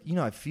feels like,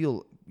 I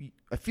feel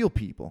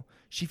people.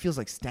 She feels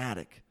like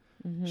static.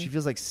 Mm-hmm. She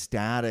feels like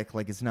static,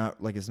 like it's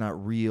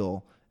not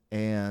real.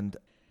 And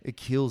it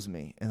kills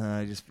me. And then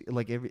I just feel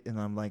like and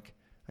I'm like,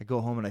 I go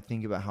home and I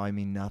think about how I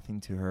mean nothing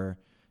to her.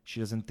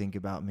 She doesn't think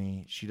about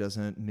me. She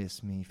doesn't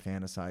miss me,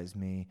 fantasize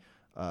me,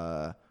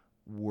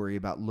 worry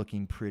about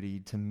looking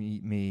pretty to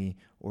meet me,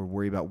 or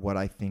worry about what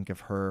I think of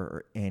her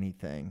or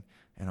anything.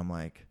 And I'm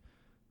like,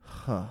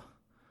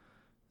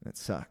 it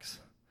sucks.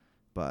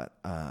 But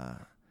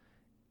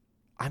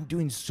I'm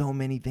doing so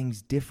many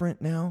things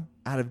different now.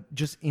 Out of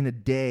just in a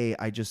day,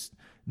 I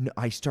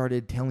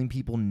started telling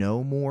people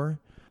no more.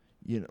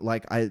 You know,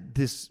 like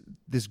this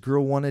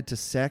girl wanted to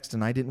sext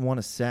and I didn't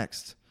want to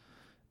sext.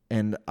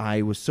 And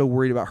I was so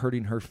worried about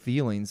hurting her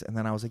feelings. And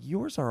then I was like,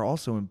 yours are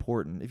also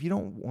important. If you're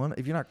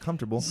not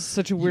comfortable.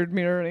 Such a weird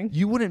mirroring.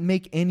 You wouldn't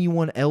make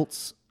anyone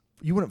else,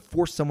 you wouldn't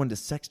force someone to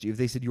sext you. If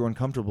they said you were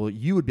uncomfortable,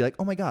 you would be like,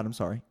 oh my God, I'm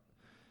sorry.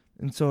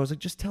 And so I was like,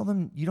 just tell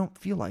them you don't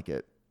feel like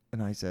it.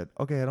 And I said,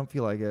 okay, I don't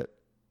feel like it.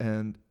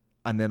 And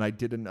then I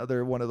did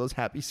another one of those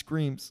happy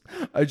screams.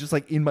 I was just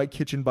like in my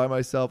kitchen by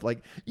myself, like,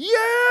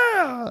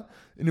 yeah.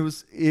 And it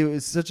was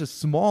such a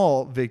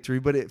small victory,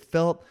 but it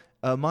felt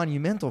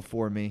monumental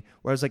for me,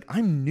 where I was like,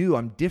 I'm new,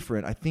 I'm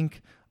different. I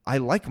think I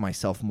like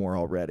myself more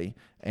already.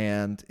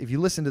 And if you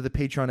listen to the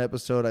Patreon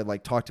episode, I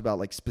talked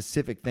about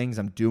specific things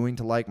I'm doing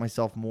to like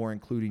myself more,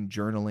 including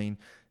journaling,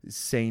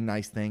 saying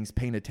nice things,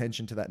 paying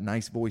attention to that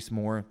nice voice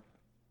more.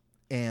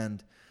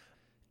 And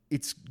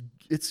it's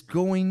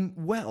going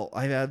well.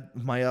 I've had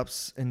my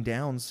ups and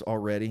downs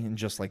already in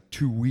just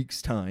 2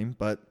 weeks' time,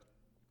 but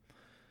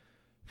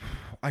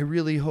I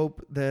really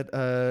hope that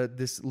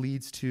this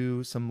leads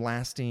to some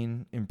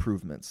lasting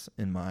improvements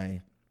in my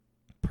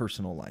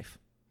personal life.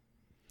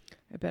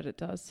 I bet it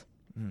does.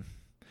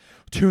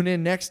 Tune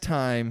in next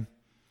time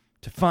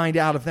to find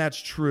out if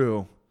that's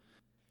true.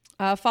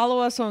 Follow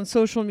us on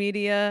social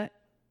media,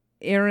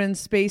 Aaron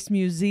Space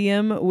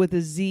Museum with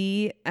a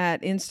Z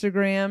at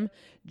Instagram,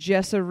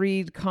 Jessa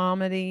Reed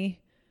Comedy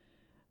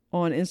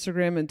on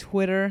Instagram and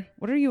Twitter.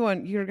 What are you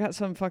on? You got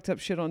some fucked up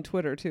shit on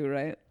Twitter too,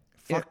 right?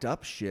 Fucked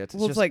up shit.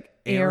 Well, it's just like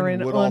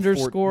Aaron Woodall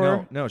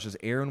underscore. No, it's just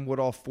Aaron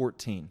Woodall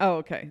 14. Oh,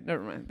 okay.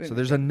 Never mind. So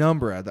there's a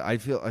number. I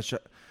feel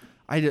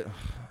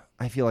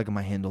like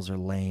my handles are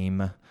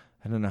lame.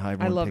 I don't know how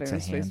everyone picks a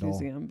handle. Space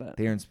Museum, but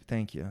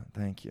thank you.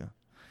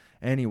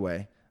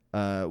 Anyway,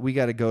 we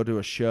got to go to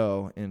a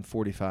show in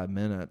 45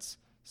 minutes.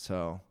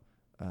 So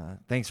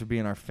thanks for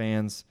being our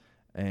fans,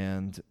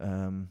 and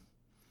let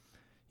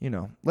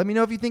me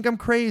know if you think I'm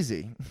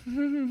crazy.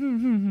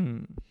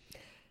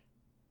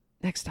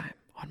 Next time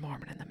on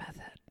Mormon and the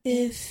Method.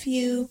 If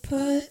you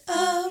put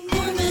a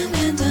Mormon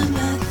and a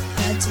meth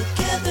head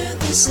together,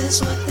 this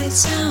is what they'd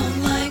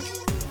sound like.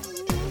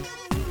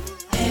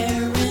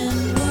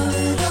 Aaron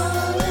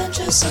Woodall and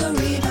Jessa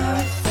Reed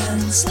are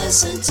friends.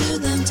 Listen to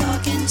them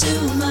talking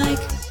to Mike.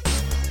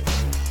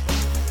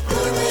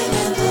 Mormon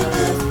and the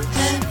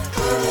Method,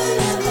 Mormon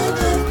and the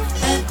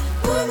Method,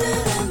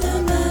 Mormon and the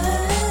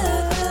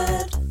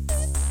Method.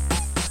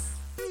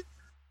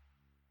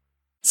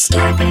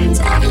 Scarpins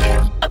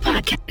Avenue,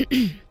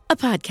 a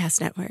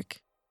podcast network.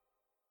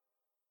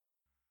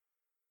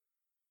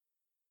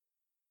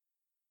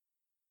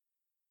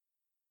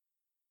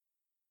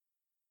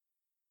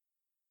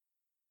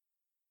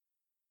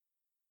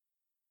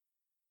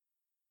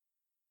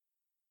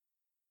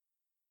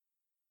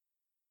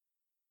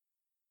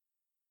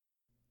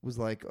 Was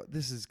like,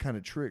 this is kind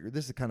of triggered.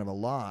 This is kind of a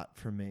lot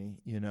for me,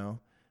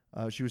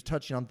 She was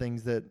touching on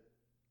things that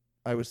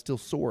I was still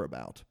sore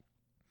about.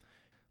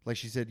 Like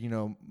she said,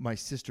 my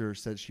sister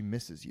said she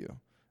misses you.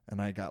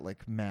 And I got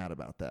mad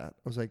about that.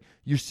 I was like,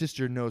 your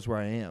sister knows where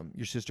I am.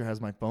 Your sister has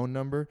my phone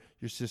number.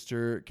 Your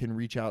sister can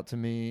reach out to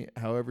me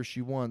however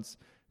she wants,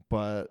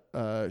 but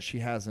she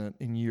hasn't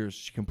in years.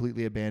 She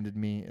completely abandoned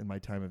me in my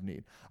time of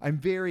need.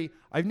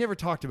 I've never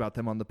talked about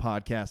them on the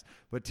podcast,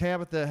 but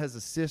Tabitha has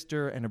a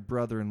sister and a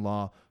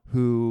brother-in-law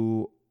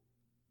who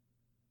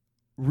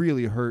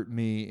really hurt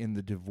me in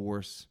the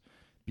divorce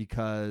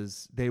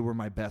because they were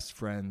my best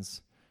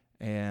friends.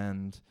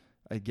 And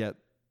I get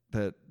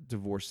that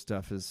divorce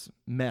stuff is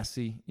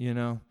messy,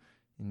 and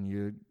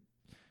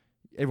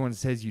everyone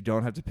says you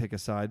don't have to pick a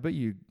side, but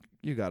you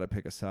got to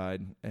pick a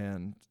side.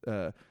 And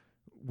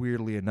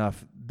weirdly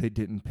enough, they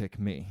didn't pick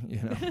me,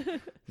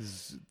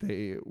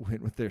 They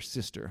went with their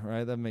sister,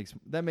 right? That makes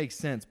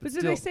sense. But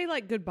did they say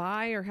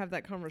goodbye or have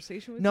that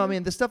conversation with you? No, I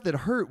mean, the stuff that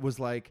hurt was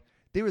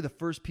they were the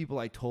first people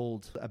I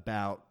told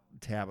about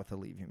Tabitha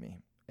leaving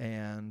me.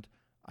 And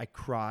I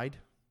cried.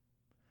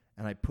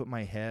 And I put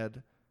my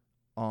head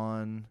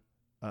on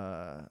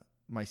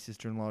my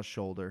sister-in-law's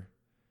shoulder.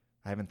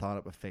 I haven't thought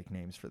up of fake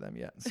names for them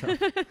yet. So,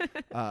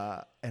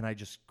 and I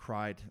just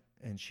cried,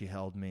 and she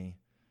held me.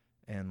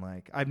 And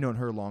I've known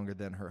her longer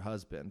than her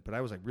husband, but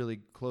I was really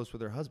close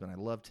with her husband. I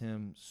loved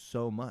him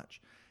so much.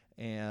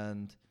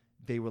 And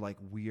they were like,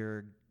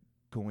 we're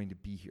going to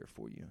be here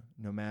for you.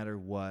 No matter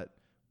what,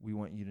 we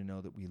want you to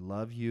know that we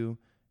love you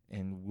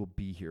and we'll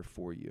be here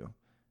for you.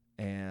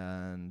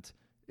 And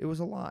it was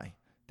a lie.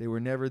 They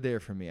were never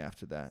there for me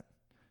after that.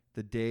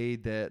 The day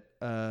that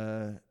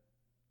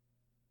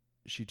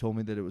she told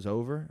me that it was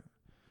over,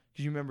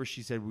 because you remember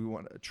she said we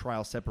want a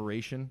trial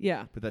separation?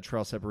 Yeah. But that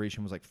trial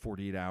separation was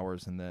 48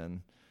 hours, and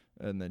then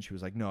And then she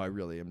was like, no, I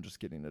really am just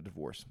getting a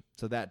divorce.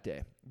 So that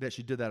day that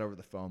she did that over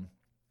the phone,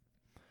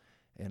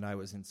 and I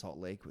was in Salt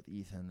Lake with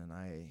Ethan, and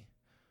I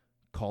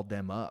called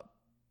them up.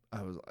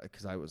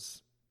 Because I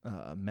was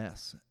a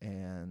mess,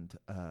 and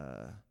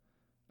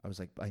I was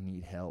like, I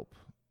need help,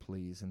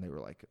 please. And they were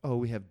like, oh,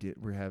 we have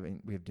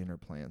dinner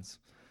plans.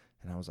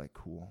 And I was like,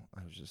 cool.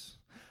 I was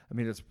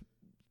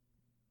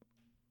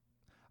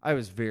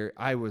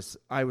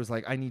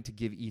like, I need to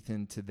give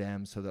Ethan to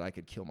them so that I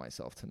could kill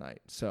myself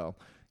tonight. So,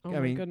 Oh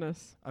my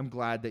goodness. I'm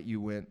glad that you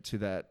went to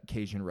that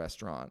Cajun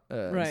restaurant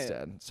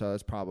instead. So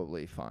that's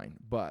probably fine.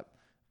 But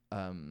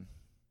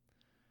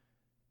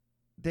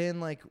then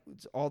like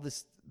all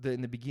this,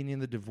 in the beginning of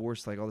the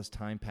divorce, like all this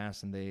time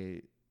passed and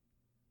they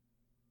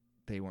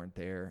weren't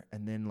there.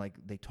 And then like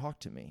they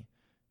talked to me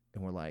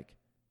and were like,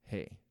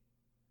 hey,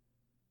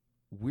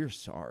 we're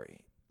sorry.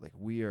 Like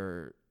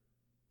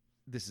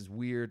this is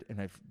weird. And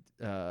I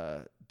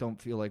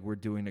don't feel like we're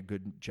doing a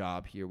good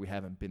job here. We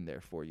haven't been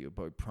there for you,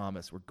 but we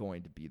promise we're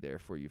going to be there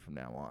for you from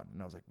now on.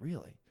 And I was like,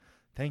 really?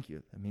 Thank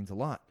you. That means a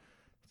lot.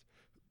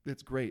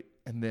 That's great.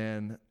 And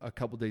then a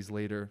couple days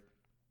later,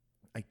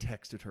 I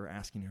texted her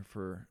asking her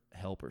for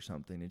help or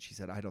something, and she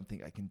said, I don't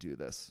think I can do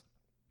this.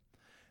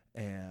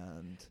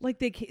 And like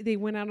they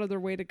went out of their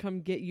way to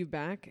come get you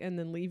back and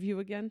then leave you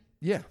again?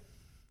 Yeah.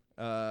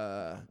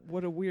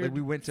 What a weird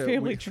like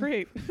family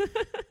trait.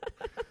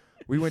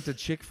 We went to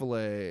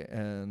Chick-fil-A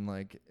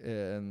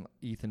and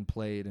Ethan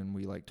played, and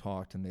we like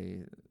talked, and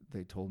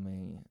they told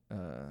me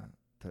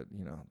that,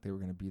 you know, they were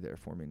going to be there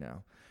for me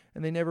now.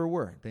 And they never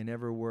were.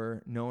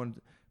 No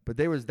one, but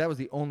that was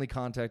the only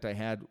contact I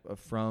had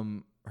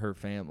from her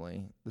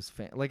family.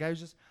 Like I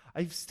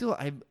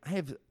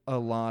have a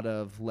lot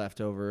of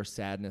leftover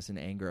sadness and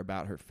anger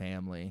about her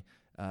family.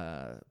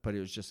 But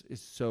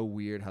it's so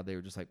weird how they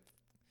were just like,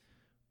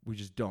 we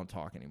just don't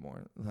talk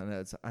anymore.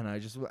 And I'm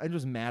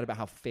just mad about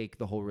how fake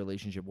the whole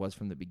relationship was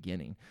from the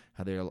beginning.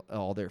 How they're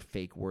all their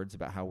fake words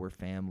about how we're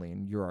family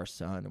and you're our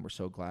son and we're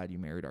so glad you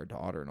married our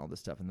daughter and all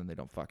this stuff. And then they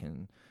don't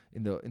fucking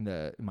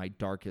in my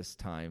darkest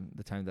time,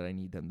 the time that I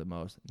need them the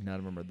most, none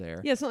of them are there.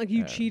 Yeah, it's not like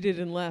you cheated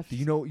and left.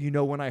 You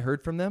know when I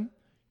heard from them?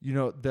 You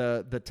know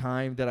the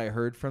time that I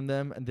heard from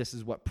them, and this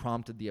is what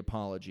prompted the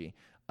apology.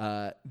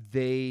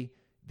 They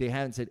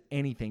hadn't said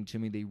anything to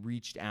me. They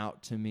reached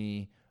out to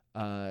me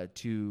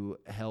to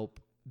help.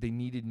 They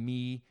needed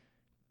me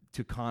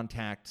to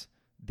contact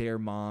their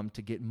mom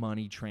to get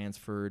money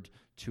transferred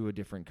to a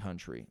different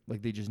country.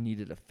 Like they just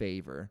needed a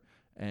favor,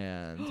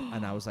 and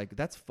I was like,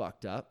 that's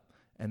fucked up.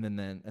 And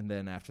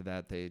then after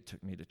that, they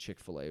took me to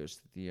Chick-fil-A. It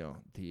was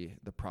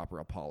the proper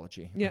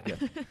apology. Yeah.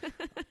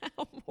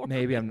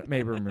 Maybe I'm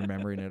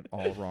remembering it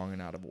all wrong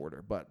and out of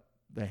order, but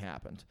they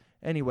happened.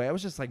 Anyway, I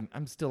was just like,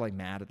 I'm still like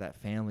mad at that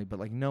family, but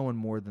like no one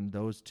more than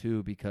those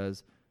two,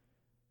 because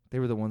they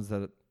were the ones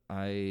that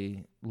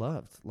I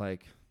loved.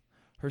 Like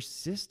her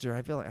sister,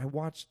 I feel like I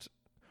watched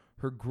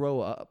her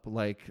grow up.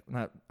 Like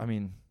not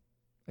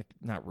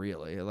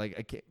really. Like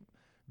I can't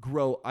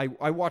grow.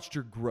 I watched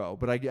her grow,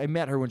 but I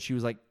met her when she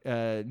was like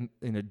in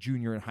a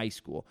junior in high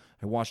school.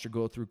 I watched her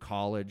go through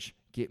college,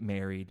 get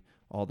married,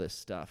 all this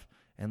stuff,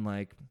 and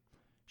like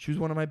she was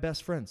one of my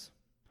best friends,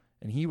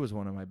 and he was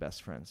one of my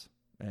best friends,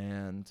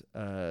 and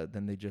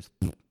then they just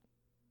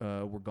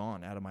were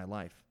gone out of my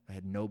life. I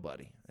had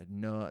nobody. I had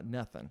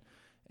nothing,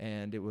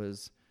 and it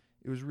was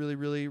really,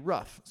 really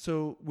rough.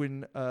 So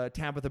when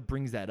Tabitha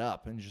brings that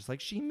up and just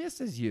like, she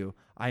misses you,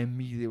 I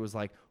immediately was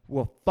like,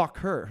 well, fuck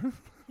her.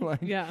 Like,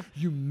 yeah.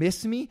 You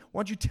miss me? Why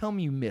don't you tell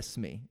me you miss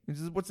me?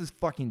 What's this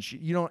fucking shit?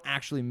 You don't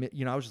actually,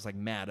 I was just like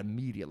mad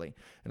immediately.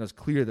 And it was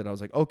clear that I was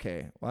like,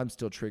 okay, well, I'm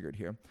still triggered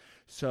here.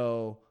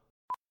 So.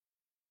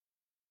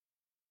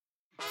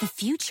 The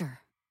future.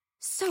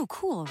 So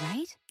cool,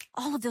 right?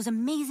 All of those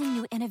amazing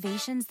new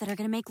innovations that are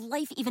going to make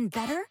life even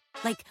better.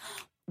 Like,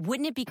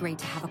 wouldn't it be great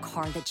to have a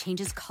car that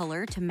changes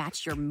color to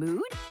match your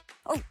mood?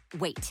 Oh,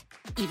 wait,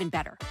 even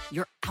better,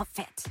 your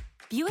outfit.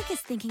 Buick is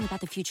thinking about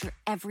the future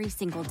every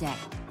single day.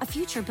 A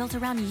future built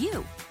around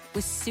you.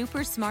 With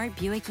super smart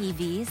Buick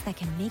EVs that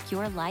can make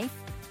your life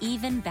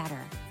even better.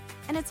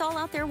 And it's all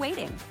out there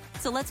waiting.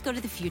 So let's go to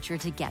the future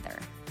together.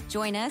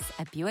 Join us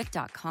at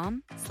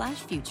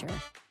Buick.com/future.